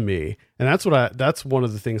metal to me. And that's one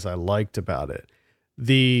of the things I liked about it.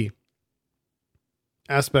 The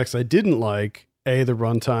aspects I didn't like, the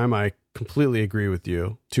runtime, I completely agree with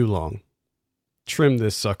you. Too long. Trim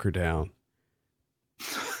this sucker down.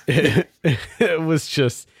 It was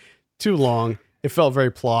just too long. It felt very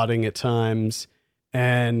plodding at times.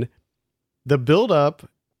 And the build up,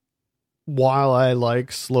 while I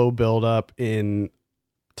like slow build up in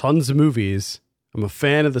tons of movies, I'm a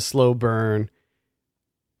fan of the slow burn.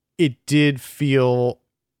 It did feel,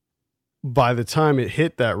 by the time it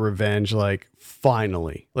hit that revenge, like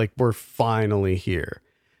finally, like we're finally here.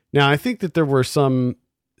 Now, I think that there were some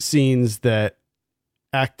scenes that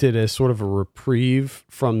acted as sort of a reprieve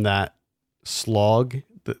from that slog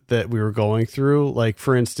that we were going through. Like,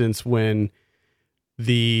 for instance, when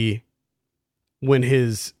his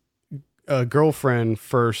girlfriend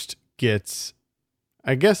first gets,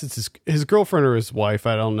 I guess it's his girlfriend or his wife,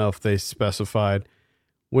 I don't know if they specified,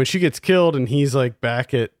 when she gets killed and he's like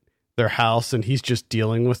back at their house and he's just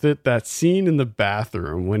dealing with it. That scene in the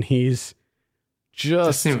bathroom when he's just,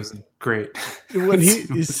 that scene was great. When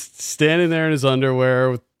he's standing there in his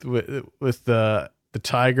underwear with the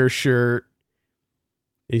tiger shirt,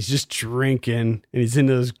 he's just drinking and he's in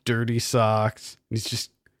those dirty socks.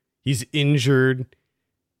 He's injured,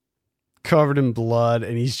 covered in blood,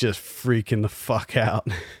 and he's just freaking the fuck out.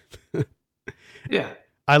 Yeah.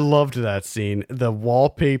 I loved that scene. The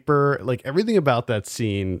wallpaper, like everything about that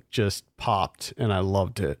scene just popped and I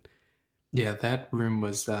loved it. Yeah, that room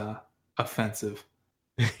was offensive.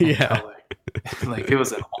 Yeah. Like it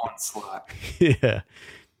was an onslaught. Yeah.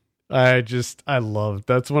 I love,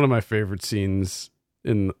 that's one of my favorite scenes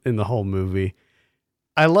in the whole movie.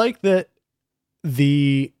 I like that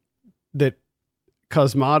that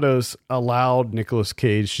Cosmatos allowed Nicolas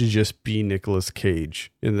Cage to just be Nicolas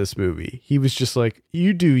Cage in this movie. He was just like,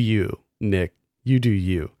 you do you, Nick, you do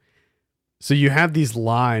you. So you have these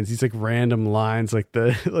lines, these like random lines, like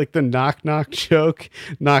the knock knock joke,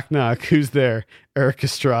 knock knock, who's there? Eric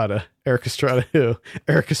Estrada. Eric Estrada who?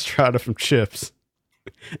 Eric Estrada from Chips.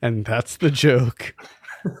 And that's the joke.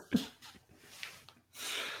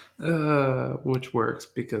 Which works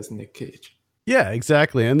because Nick Cage. Yeah,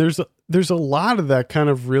 exactly. And there's a lot of that kind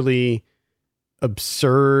of really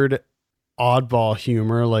absurd oddball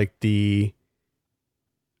humor, like the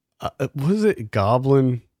what was it,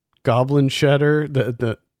 Goblin Cheddar,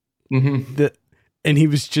 the and he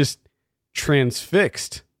was just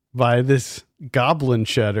transfixed by this Goblin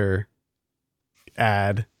Cheddar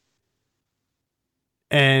ad,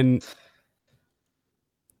 and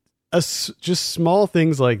just small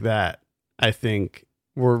things like that, I think,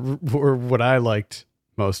 were what I liked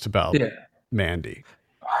most about Mandy.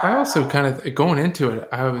 I also kind of, going into it,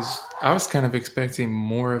 I was kind of expecting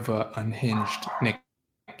more of a unhinged Nick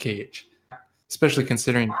Cage, especially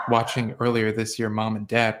considering watching earlier this year Mom and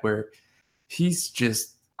Dad, where he's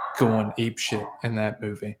just going apeshit in that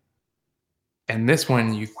movie. And this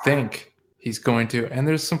one, you think he's going to, and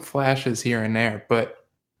there's some flashes here and there, but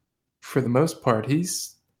for the most part,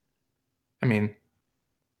 he's, I mean,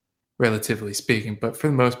 relatively speaking, but for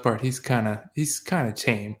the most part, he's kind of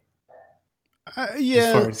tame.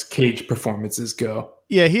 As far as Cage performances go.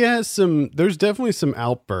 Yeah, he has there's definitely some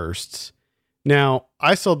outbursts. Now,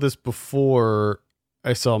 I saw this before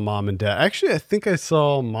I saw Mom and Dad. Actually, I think I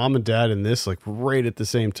saw Mom and Dad in this like right at the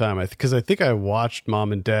same time. Because I think I watched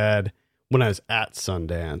Mom and Dad when I was at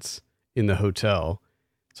Sundance in the hotel.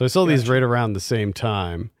 So I saw these right around the same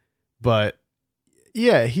time. But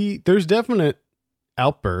yeah, there's definite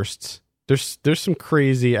outbursts. There's some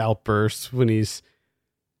crazy outbursts when he's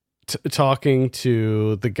talking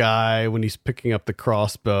to the guy when he's picking up the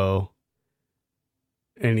crossbow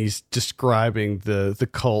and he's describing the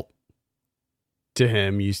cult to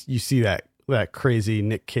him. You see that crazy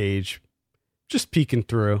Nick Cage just peeking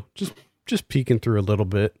through a little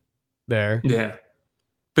bit there. Yeah.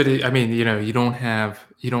 But I mean, you don't have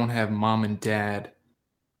Mom and Dad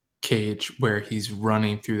Cage where he's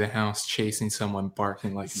running through the house chasing someone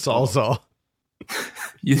barking like Salsa.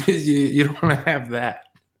 You don't want to have that.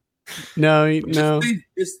 No.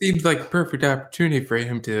 This seems like a perfect opportunity for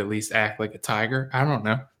him to at least act like a tiger. I don't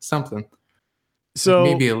know, something. So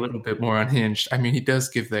maybe a little bit more unhinged. I mean, he does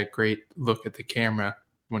give that great look at the camera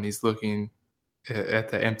when he's looking at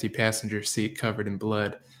the empty passenger seat covered in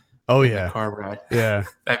blood. Oh yeah, the car ride. Yeah,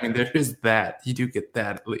 I mean, there is that. You do get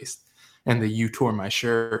that at least, and the "you tore my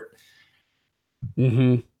shirt."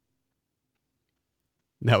 Mm-hmm.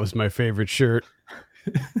 That was my favorite shirt.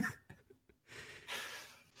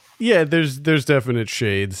 Yeah, there's definite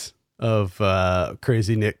shades of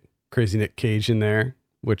crazy Nick Cage in there,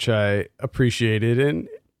 which I appreciated, and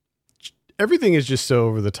everything is just so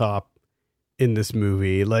over the top in this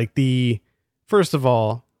movie. Like first of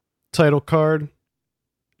all, title card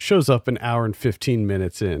shows up an hour and 15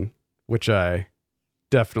 minutes in, which I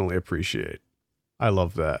definitely appreciate. I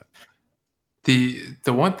love that. The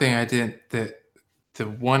one thing the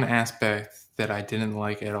one aspect that I didn't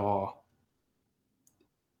like at all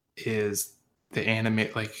is the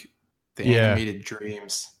animated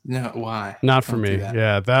dreams. No, why? Not for me.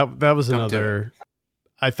 Yeah, that was another.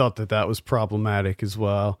 I thought that was problematic as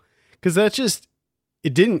well, because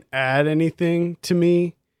it didn't add anything to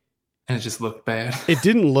me, and it just looked bad. It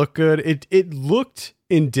didn't look good. It looked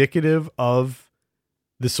indicative of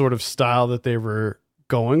the sort of style that they were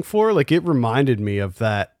going for. Like, it reminded me of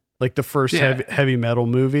that, like the first heavy metal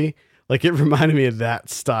movie. Like, it reminded me of that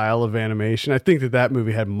style of animation. I think that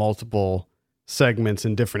movie had multiple segments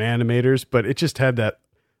and different animators, but it just had that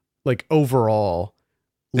like overall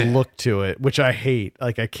look to it, which I hate.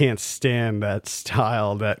 Like, I can't stand that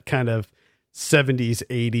style, that kind of 70s,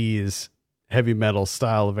 80s heavy metal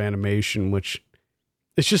style of animation, which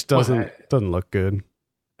it just doesn't look good.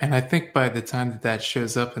 And I think by the time that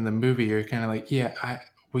shows up in the movie, you're kind of like, yeah,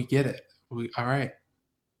 we get it. All right.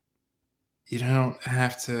 You don't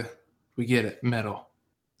have to. We get it. Metal.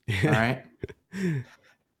 All right.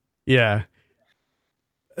 Yeah.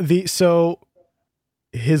 So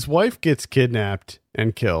his wife gets kidnapped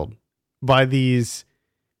and killed by these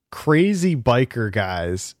crazy biker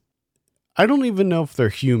guys. I don't even know if they're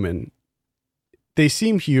human. They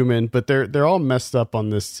seem human, but they're all messed up on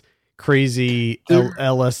this crazy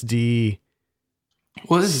LSD.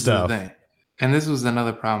 Well, this is the thing. and this was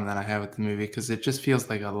another problem that I have with the movie, because it just feels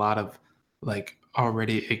like a lot of like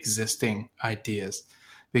already existing ideas.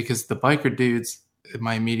 Because the biker dudes,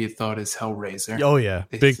 my immediate thought is Hellraiser. Oh yeah,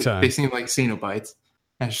 big time. They seem like Cenobites,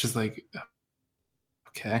 and it's just like,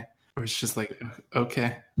 okay, or it's just like,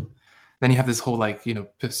 okay. Then you have this whole like, you know,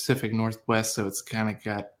 Pacific Northwest, so it's kind of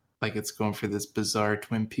got like it's going for this bizarre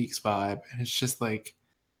Twin Peaks vibe, and it's just like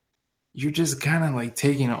you're just kind of like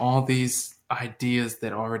taking all these ideas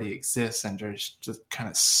that already exist and just kind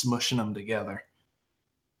of smushing them together.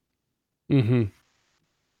 Mm-hmm.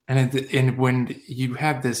 And when you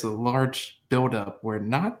have this large buildup where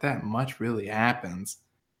not that much really happens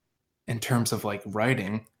in terms of like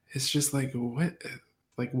writing, it's just like what?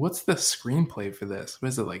 Like, what's the screenplay for this? What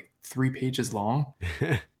is it, like 3 pages long?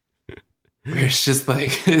 Where it's just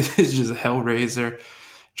like, it's just Hellraiser,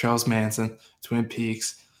 Charles Manson, Twin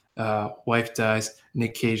Peaks, wife dies,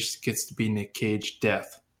 Nick Cage gets to be Nick Cage,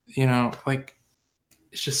 death. You know, like,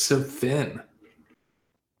 it's just so thin.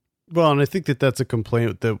 Well, and I think that that's a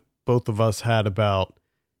complaint that both of us had about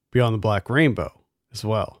Beyond the Black Rainbow as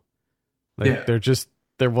well. Like,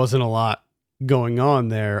 there wasn't a lot going on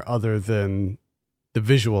there other than the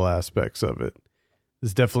visual aspects of it.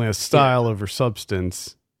 It's definitely a style over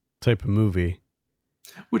substance type of movie.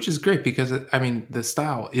 Which is great because, I mean, the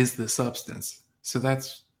style is the substance. So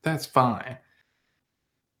that's fine.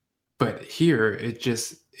 But here,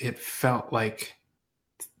 it felt like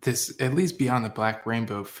this, at least Beyond the Black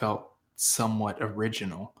Rainbow, felt somewhat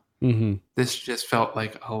original. Mm-hmm. This just felt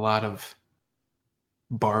like a lot of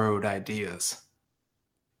borrowed ideas.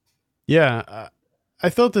 Yeah. I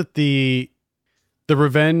thought that the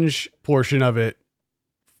revenge portion of it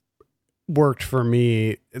worked for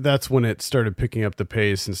me. That's when it started picking up the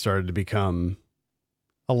pace and started to become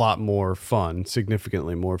a lot more fun,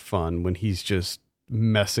 significantly more fun, when he's just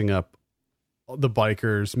messing up the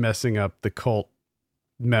bikers, messing up the cult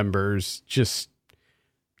members, just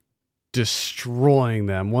destroying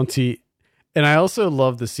them. And I also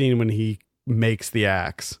love the scene when he makes the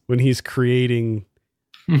axe, when he's creating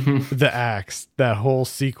the axe, that whole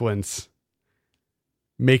sequence,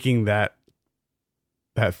 making that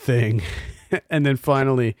thing. And then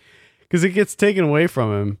finally, because it gets taken away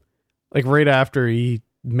from him, like right after he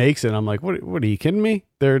makes it, I'm like, what are you kidding me?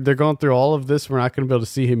 They're going through all of this. We're not going to be able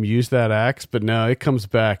to see him use that axe, but no, it comes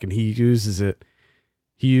back and he uses it.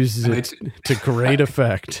 He uses it to great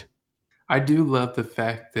effect. I do love the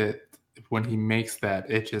fact that when he makes that,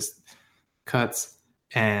 it just cuts,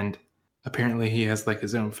 and apparently he has like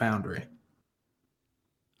his own foundry.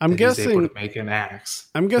 I'm guessing he's able to make an axe.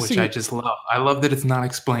 I'm guessing, which I just love. I love that it's not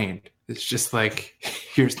explained. It's just like,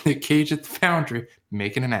 here's Nick Cage at the foundry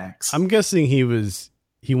making an axe. I'm guessing he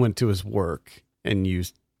went to his work and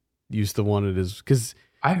used the one at his, because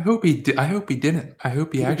I hope he didn't. I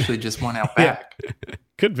hope he actually just went out back.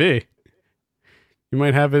 Could be. You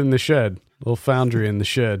might have it in the shed, a little foundry in the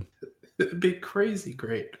shed. It'd be crazy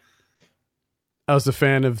great. I was a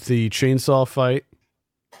fan of the chainsaw fight.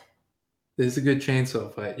 It's a good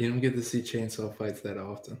chainsaw fight. You don't get to see chainsaw fights that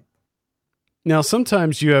often. Now,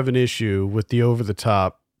 sometimes you have an issue with the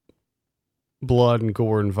over-the-top blood and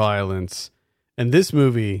gore and violence, and this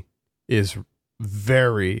movie is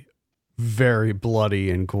very, very bloody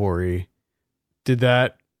and gory. Did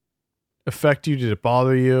that affect you? Did it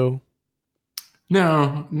bother you?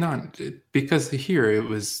 No, not because here it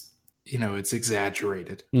was, you know, it's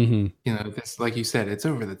exaggerated. Mm-hmm. You know, this, like you said, it's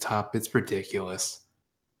over the top. It's ridiculous.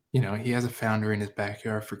 You know, he has a foundry in his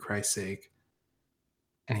backyard, for Christ's sake,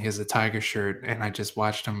 and he has a tiger shirt. And I just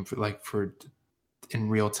watched him for in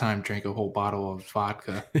real time drink a whole bottle of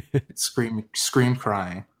vodka, scream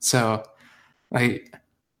crying. So, like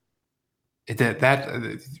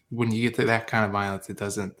that when you get to that kind of violence, it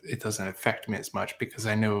doesn't affect me as much because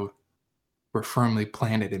I know we're firmly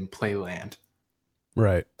planted in Playland.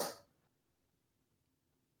 Right.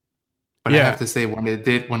 But yeah. I have to say,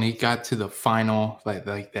 when he got to the final,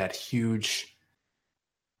 like that huge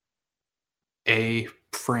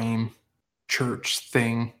A-frame church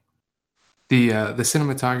thing, the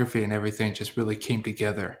cinematography and everything just really came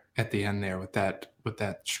together at the end there with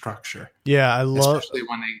that structure. Yeah, I love, especially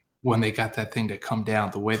when they got that thing to come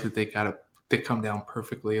down, the way that they got it to come down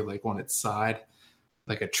perfectly, like on its side,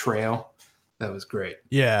 like a trail. That was great.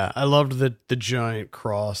 Yeah, I loved the giant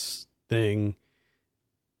cross thing.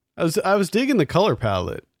 I was digging the color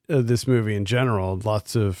palette of this movie in general.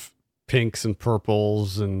 Lots of pinks and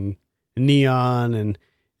purples and neon, and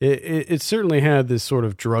it certainly had this sort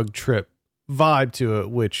of drug trip vibe to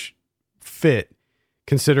it, which fit,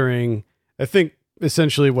 considering I think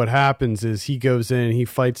essentially what happens is he goes in and he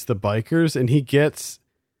fights the bikers, and he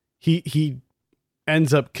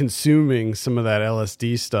ends up consuming some of that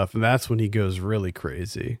LSD stuff, and that's when he goes really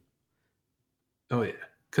crazy. Oh yeah,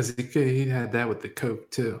 because he had that with the coke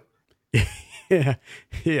too. Yeah.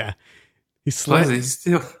 Plus,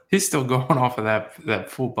 he's still going off of that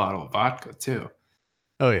full bottle of vodka too.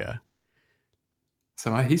 Oh yeah.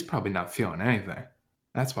 So he's probably not feeling anything.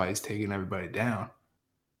 That's why he's taking everybody down.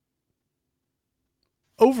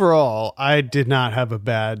 Overall, I did not have a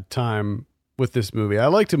bad time with this movie. I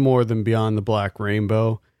liked it more than Beyond the Black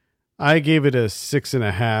Rainbow. I gave it a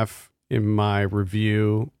 6.5 in my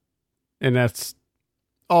review, and that's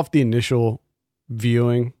off the initial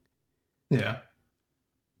viewing. Yeah.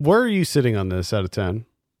 Where are you sitting on this out of 10?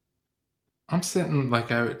 I'm sitting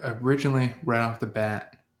like I originally right off the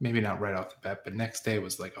bat, maybe not right off the bat, but next day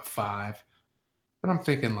was like a 5. But I'm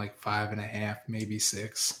thinking like 5.5, maybe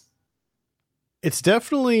 6. It's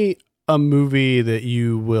definitely a movie that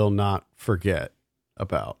you will not forget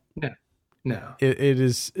about. No. It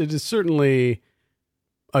is certainly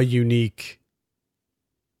a unique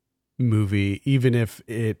movie, even if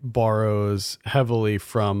it borrows heavily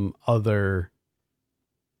from other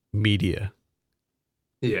media.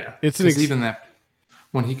 Yeah. It's even that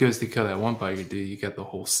when he goes to kill that one biker dude, you got the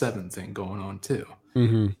whole 7 thing going on too.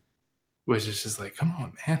 Mm-hmm. Which is just like, come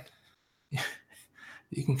on, man.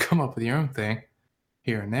 You can come up with your own thing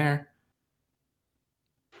here and there.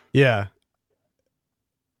 Yeah.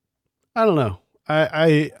 I don't know.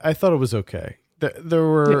 I thought it was okay. There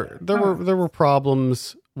were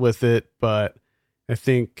problems with it, but I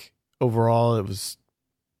think overall it was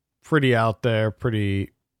pretty out there,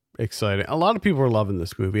 pretty exciting. A lot of people are loving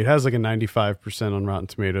this movie. It has like a 95% on Rotten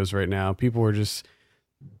Tomatoes right now. People are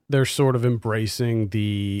they're sort of embracing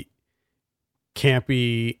the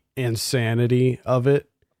campy insanity of it.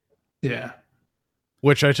 Yeah.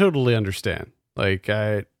 Which I totally understand. Like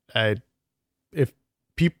if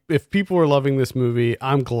people are loving this movie,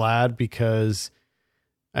 I'm glad, because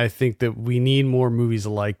I think that we need more movies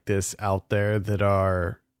like this out there that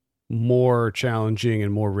are more challenging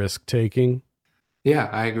and more risk taking. Yeah,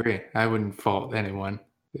 I agree. I wouldn't fault anyone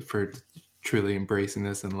for truly embracing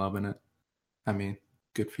this and loving it. I mean,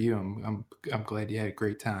 good for you. I'm glad you had a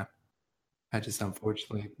great time. I just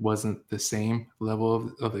unfortunately wasn't the same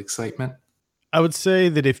level of excitement. I would say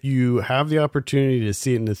that if you have the opportunity to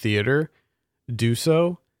see it in the theater, do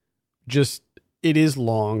so. Just, it is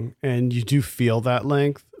long and you do feel that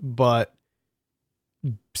length, but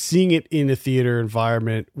seeing it in a theater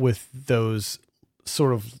environment with those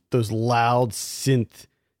loud synth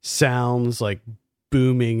sounds like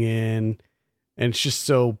booming in, and it's just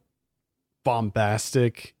so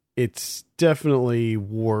bombastic, it's definitely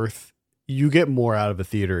worth, you get more out of a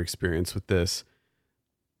theater experience with this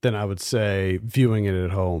than I would say viewing it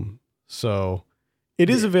at home. So it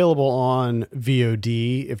is available on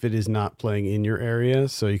VOD if it is not playing in your area,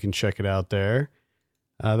 so you can check it out there.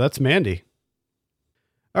 That's Mandy.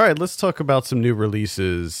 All right, let's talk about some new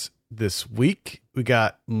releases this week. We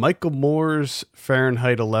got Michael Moore's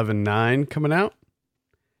Fahrenheit 11/9 coming out.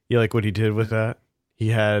 You like what he did with that? He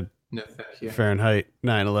had Fahrenheit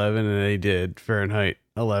 9/11 and then he did Fahrenheit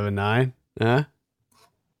 11/9. Huh?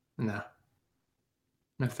 No,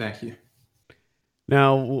 thank you.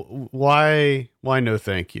 Now, why no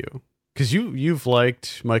thank you? Because you've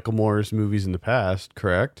liked Michael Moore's movies in the past,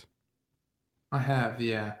 correct? I have,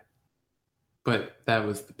 yeah. But that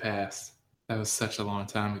was the past. That was such a long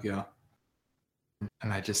time ago.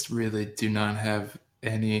 And I just really do not have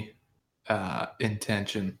any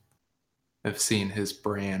intention of seeing his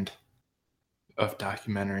brand of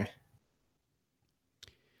documentary.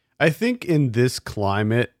 I think in this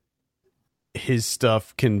climate, his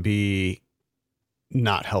stuff can be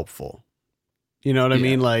not helpful. You know what I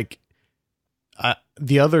mean? Like,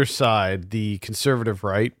 the other side, the conservative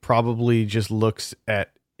right, probably just looks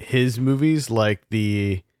at his movies like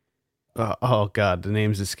the oh god, the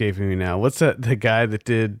name's escaping me now. What's that? The guy that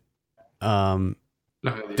did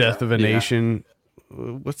Death of a Nation.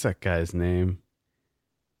 What's that guy's name?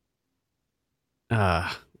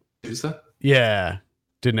 D'Souza? Yeah,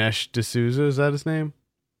 Dinesh D'Souza. Is that his name?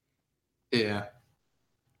 Yeah,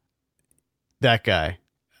 that guy.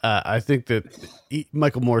 I think that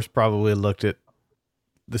Michael Moore's probably looked at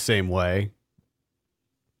the same way.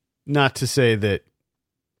 Not to say that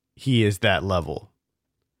he is that level.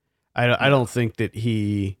 I don't think that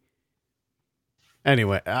he.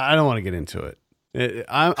 Anyway, I don't want to get into it.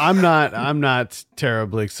 I'm not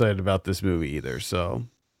terribly excited about this movie either. So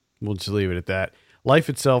we'll just leave it at that. Life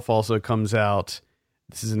Itself also comes out.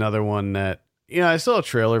 This is another one that, I saw a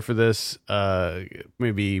trailer for this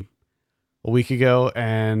maybe a week ago,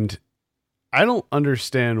 and I don't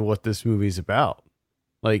understand what this movie's about.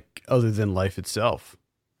 like other than life itself?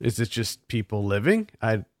 Is it just people living?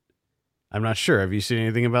 I'm not sure. Have you seen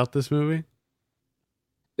anything about this movie?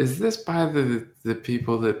 Is this by the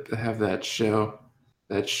people that have that show?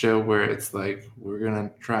 That show where it's like, we're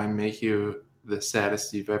gonna try and make you the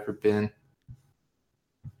saddest you've ever been.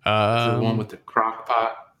 The one with the crock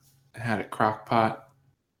pot. It had a crock pot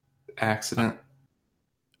accident.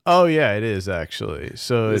 Oh yeah, it is actually.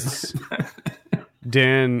 So it's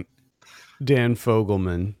Dan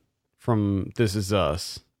Fogelman from This Is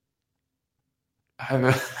Us.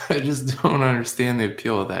 I just don't understand the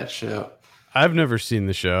appeal of that show. I've never seen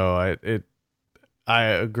the show. I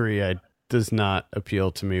agree. It does not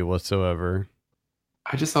appeal to me whatsoever.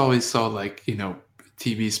 I just always saw like,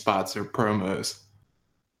 TV spots or promos.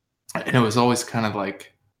 And it was always kind of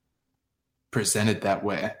like presented that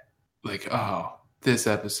way. Like, oh, this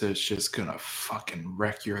episode's just gonna fucking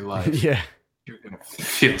wreck your life. Yeah. You're gonna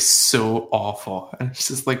feel so awful. And it's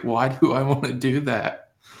just like, why do I want to do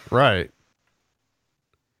that? Right.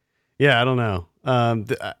 Yeah, I don't know.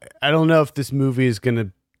 I don't know if this movie is going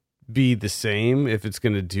to be the same, if it's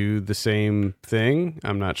going to do the same thing.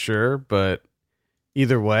 I'm not sure, but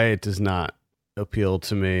either way, it does not appeal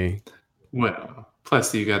to me. Well,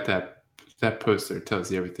 plus you got that poster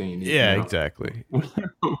tells you everything you need Yeah, to know. exactly.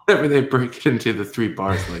 Whenever they break it into the 3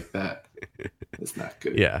 bars like that, it's not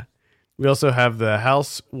good. Yeah. We also have The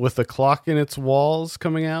House with a Clock in Its Walls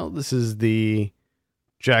coming out. This is the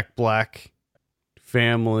Jack Black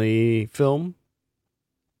family film.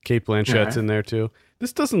 Kate Blanchett's in there too.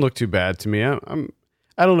 This doesn't look too bad to me. I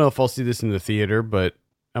don't know if I'll see this in the theater, but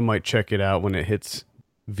I might check it out when it hits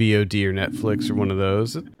VOD or Netflix or one of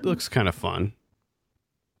those. It looks kind of fun.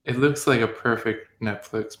 It looks like a perfect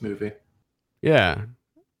Netflix movie. Yeah.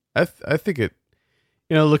 I think it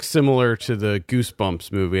looks similar to the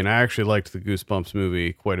Goosebumps movie, and I actually liked the Goosebumps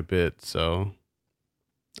movie quite a bit, so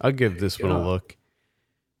I'll give this one a look.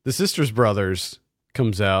 The Sisters Brothers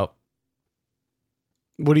comes out.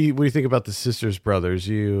 What do you think about the Sisters Brothers?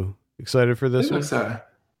 You excited for this one?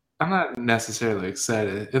 I'm not necessarily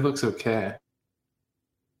excited. It looks okay.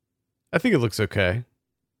 I think it looks okay.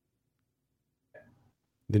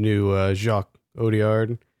 The new Jacques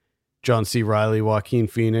Audiard, John C. Reilly, Joaquin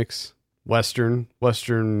Phoenix, Western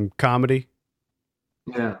comedy.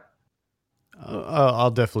 Yeah.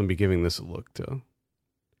 I'll definitely be giving this a look too.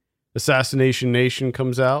 Assassination Nation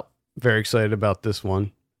comes out. Very excited about this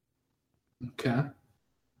one. Okay.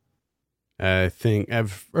 I think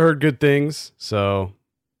I've heard good things, so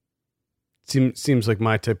seems like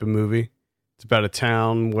my type of movie. It's about a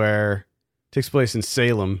town where it takes place in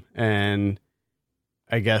Salem, and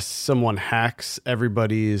I guess someone hacks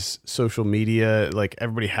everybody's social media, like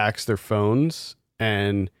everybody hacks their phones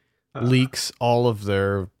and leaks all of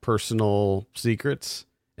their personal secrets,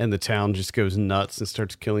 and the town just goes nuts and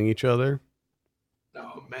starts killing each other.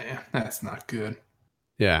 Oh man, that's not good.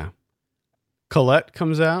 Yeah. Colette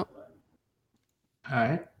comes out. All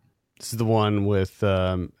right. This is the one with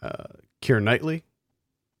Keira Knightley.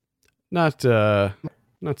 Not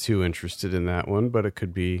too interested in that one, but it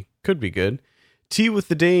could be good. Tea with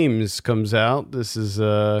the Dames comes out. This is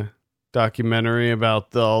a documentary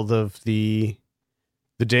about all of the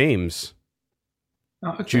dames.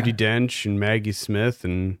 Oh, okay. Judi Dench and Maggie Smith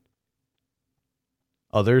and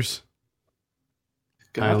others.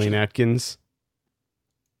 Gotcha. Eileen Atkins.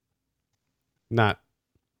 Not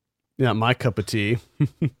my cup of tea.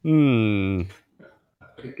 I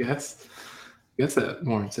guess that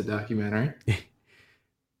warrants a documentary.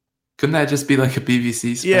 Couldn't that just be like a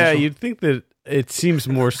BBC special? Yeah, you'd think that it seems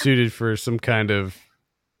more suited for some kind of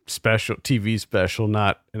special TV special,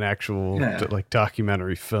 not an actual like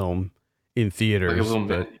documentary film in theaters. Like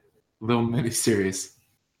a little mini series.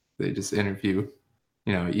 They just interview,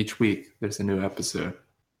 each week there's a new episode.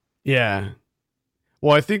 Yeah.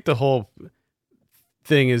 Well, I think the whole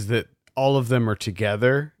thing is that all of them are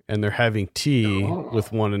together and they're having tea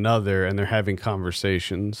with one another and they're having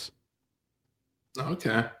conversations.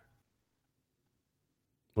 Okay.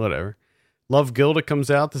 Whatever. Love, Gilda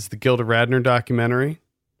comes out. This is the Gilda Radner documentary.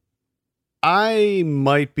 I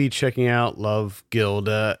might be checking out Love,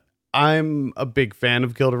 Gilda. I'm a big fan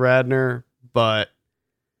of Gilda Radner, but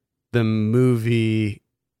the movie,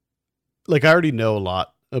 like, I already know a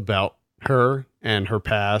lot about her and her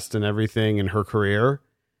past and everything and her career.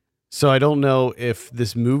 So I don't know if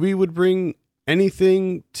this movie would bring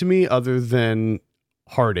anything to me other than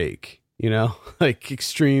heartache, like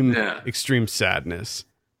extreme sadness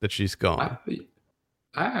that she's gone.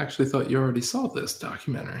 I actually thought you already saw this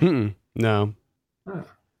documentary. No. Huh.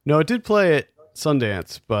 No, it did play at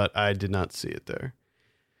Sundance, but I did not see it there.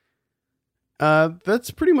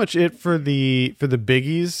 That's pretty much it for the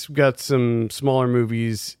biggies. We've got some smaller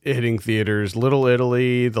movies hitting theaters. Little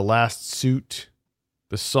Italy, The Last Suit,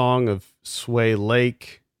 The Song of Sway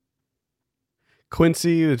Lake,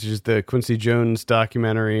 Quincy, which is the Quincy Jones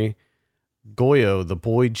documentary, Goyo, The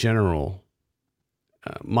Boy General,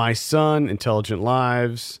 My Son, Intelligent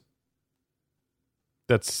Lives.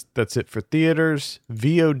 That's it for theaters.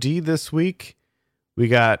 VOD this week, we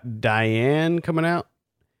got Diane coming out,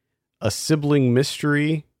 A Sibling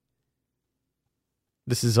Mystery.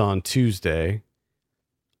 This is on Tuesday.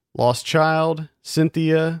 Lost Child,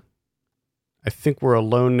 Cynthia. I Think We're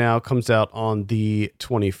Alone Now comes out on the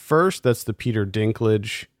 21st. That's the Peter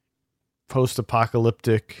Dinklage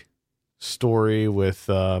post-apocalyptic story with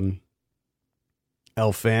Elle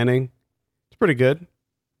Fanning. It's pretty good.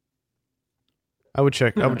 I would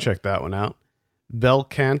check that one out. Bel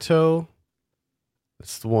Canto.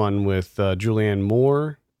 That's the one with Julianne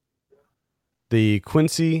Moore. The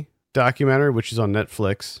Quincy documentary, which is on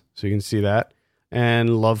Netflix, so you can see that.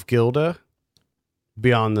 And Love Gilda.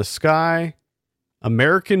 Beyond the Sky.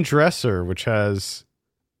 American Dresser, which has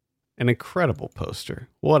an incredible poster.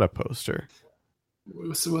 What a poster.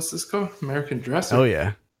 What's this called? American Dresser? Oh,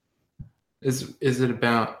 yeah. Is it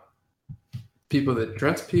about people that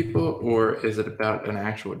dress people, or is it about an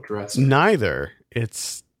actual dresser? Neither.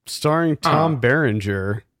 It's starring Tom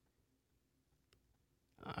Berenger.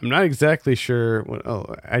 I'm not exactly sure.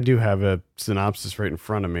 I do have a synopsis right in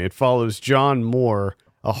front of me. It follows John Moore,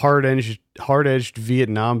 a hard-edged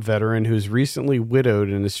Vietnam veteran who is recently widowed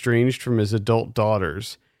and estranged from his adult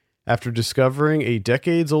daughters. After discovering a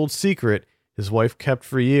decades-old secret his wife kept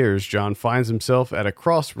for years, John finds himself at a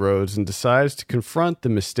crossroads and decides to confront the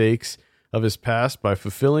mistakes of his past by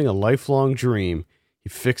fulfilling a lifelong dream. He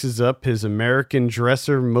fixes up his American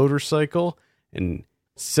Dresser motorcycle and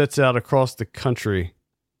sets out across the country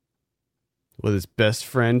with his best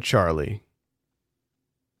friend, Charlie.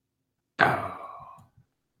 Oh.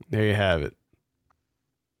 There you have it.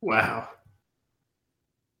 Wow.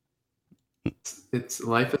 It's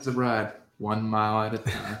life is a ride, 1 mile at a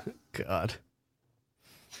time. God.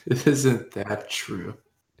 Isn't that true?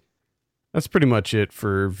 That's pretty much it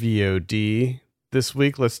for VOD. This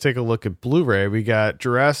week, let's take a look at Blu-ray. We got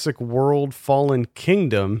Jurassic World Fallen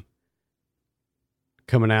Kingdom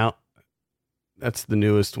coming out. That's the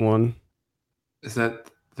newest one. Is that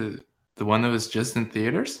the one that was just in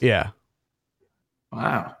theaters? Yeah.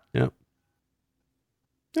 Wow. Yep.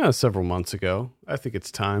 Yeah, several months ago. I think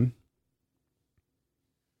it's time.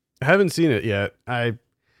 I haven't seen it yet. I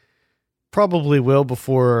probably will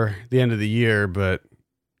before the end of the year, but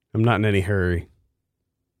I'm not in any hurry.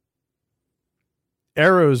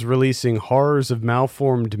 Arrow's releasing Horrors of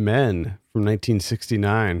Malformed Men from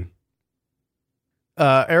 1969.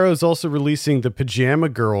 Arrow's also releasing The Pajama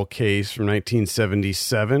Girl Case from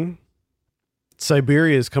 1977.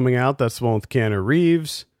 Siberia is coming out. That's the one with Keanu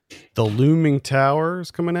Reeves. The Looming Tower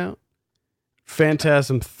is coming out.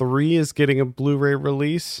 Phantasm 3 is getting a Blu-ray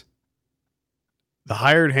release. The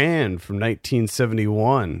Hired Hand from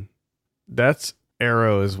 1971. That's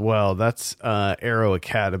Arrow as well. That's Arrow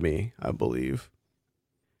Academy, I believe.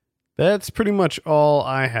 That's pretty much all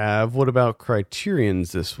I have. What about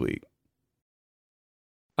Criterion's this week?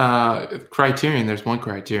 Criterion, there's one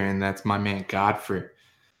Criterion. That's My Man Godfrey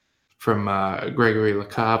from Gregory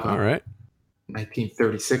LaCava. All right.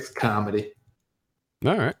 1936 comedy.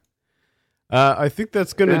 All right. I think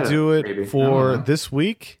that's going to do it for this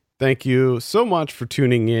week. Thank you so much for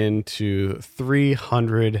tuning in to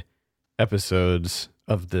 300 episodes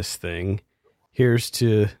of this thing. Here's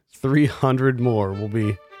to 300 more. We'll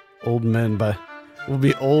be old men we'll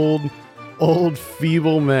be old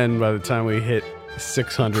feeble men by the time we hit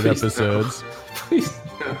 600 episodes. No. Please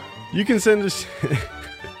no. You can send us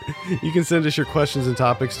your questions and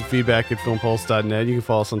topics to feedback@filmpulse.net. You can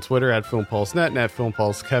follow us on Twitter @FilmPulseNet and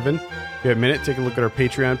 @FilmPulseKevin. If you have a minute, take a look at our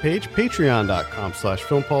Patreon page,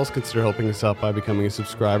 patreon.com/FilmPulse. Consider helping us out by becoming a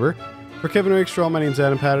subscriber. For Kevin Rakestraw, my name's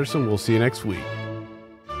Adam Patterson. We'll see you next week.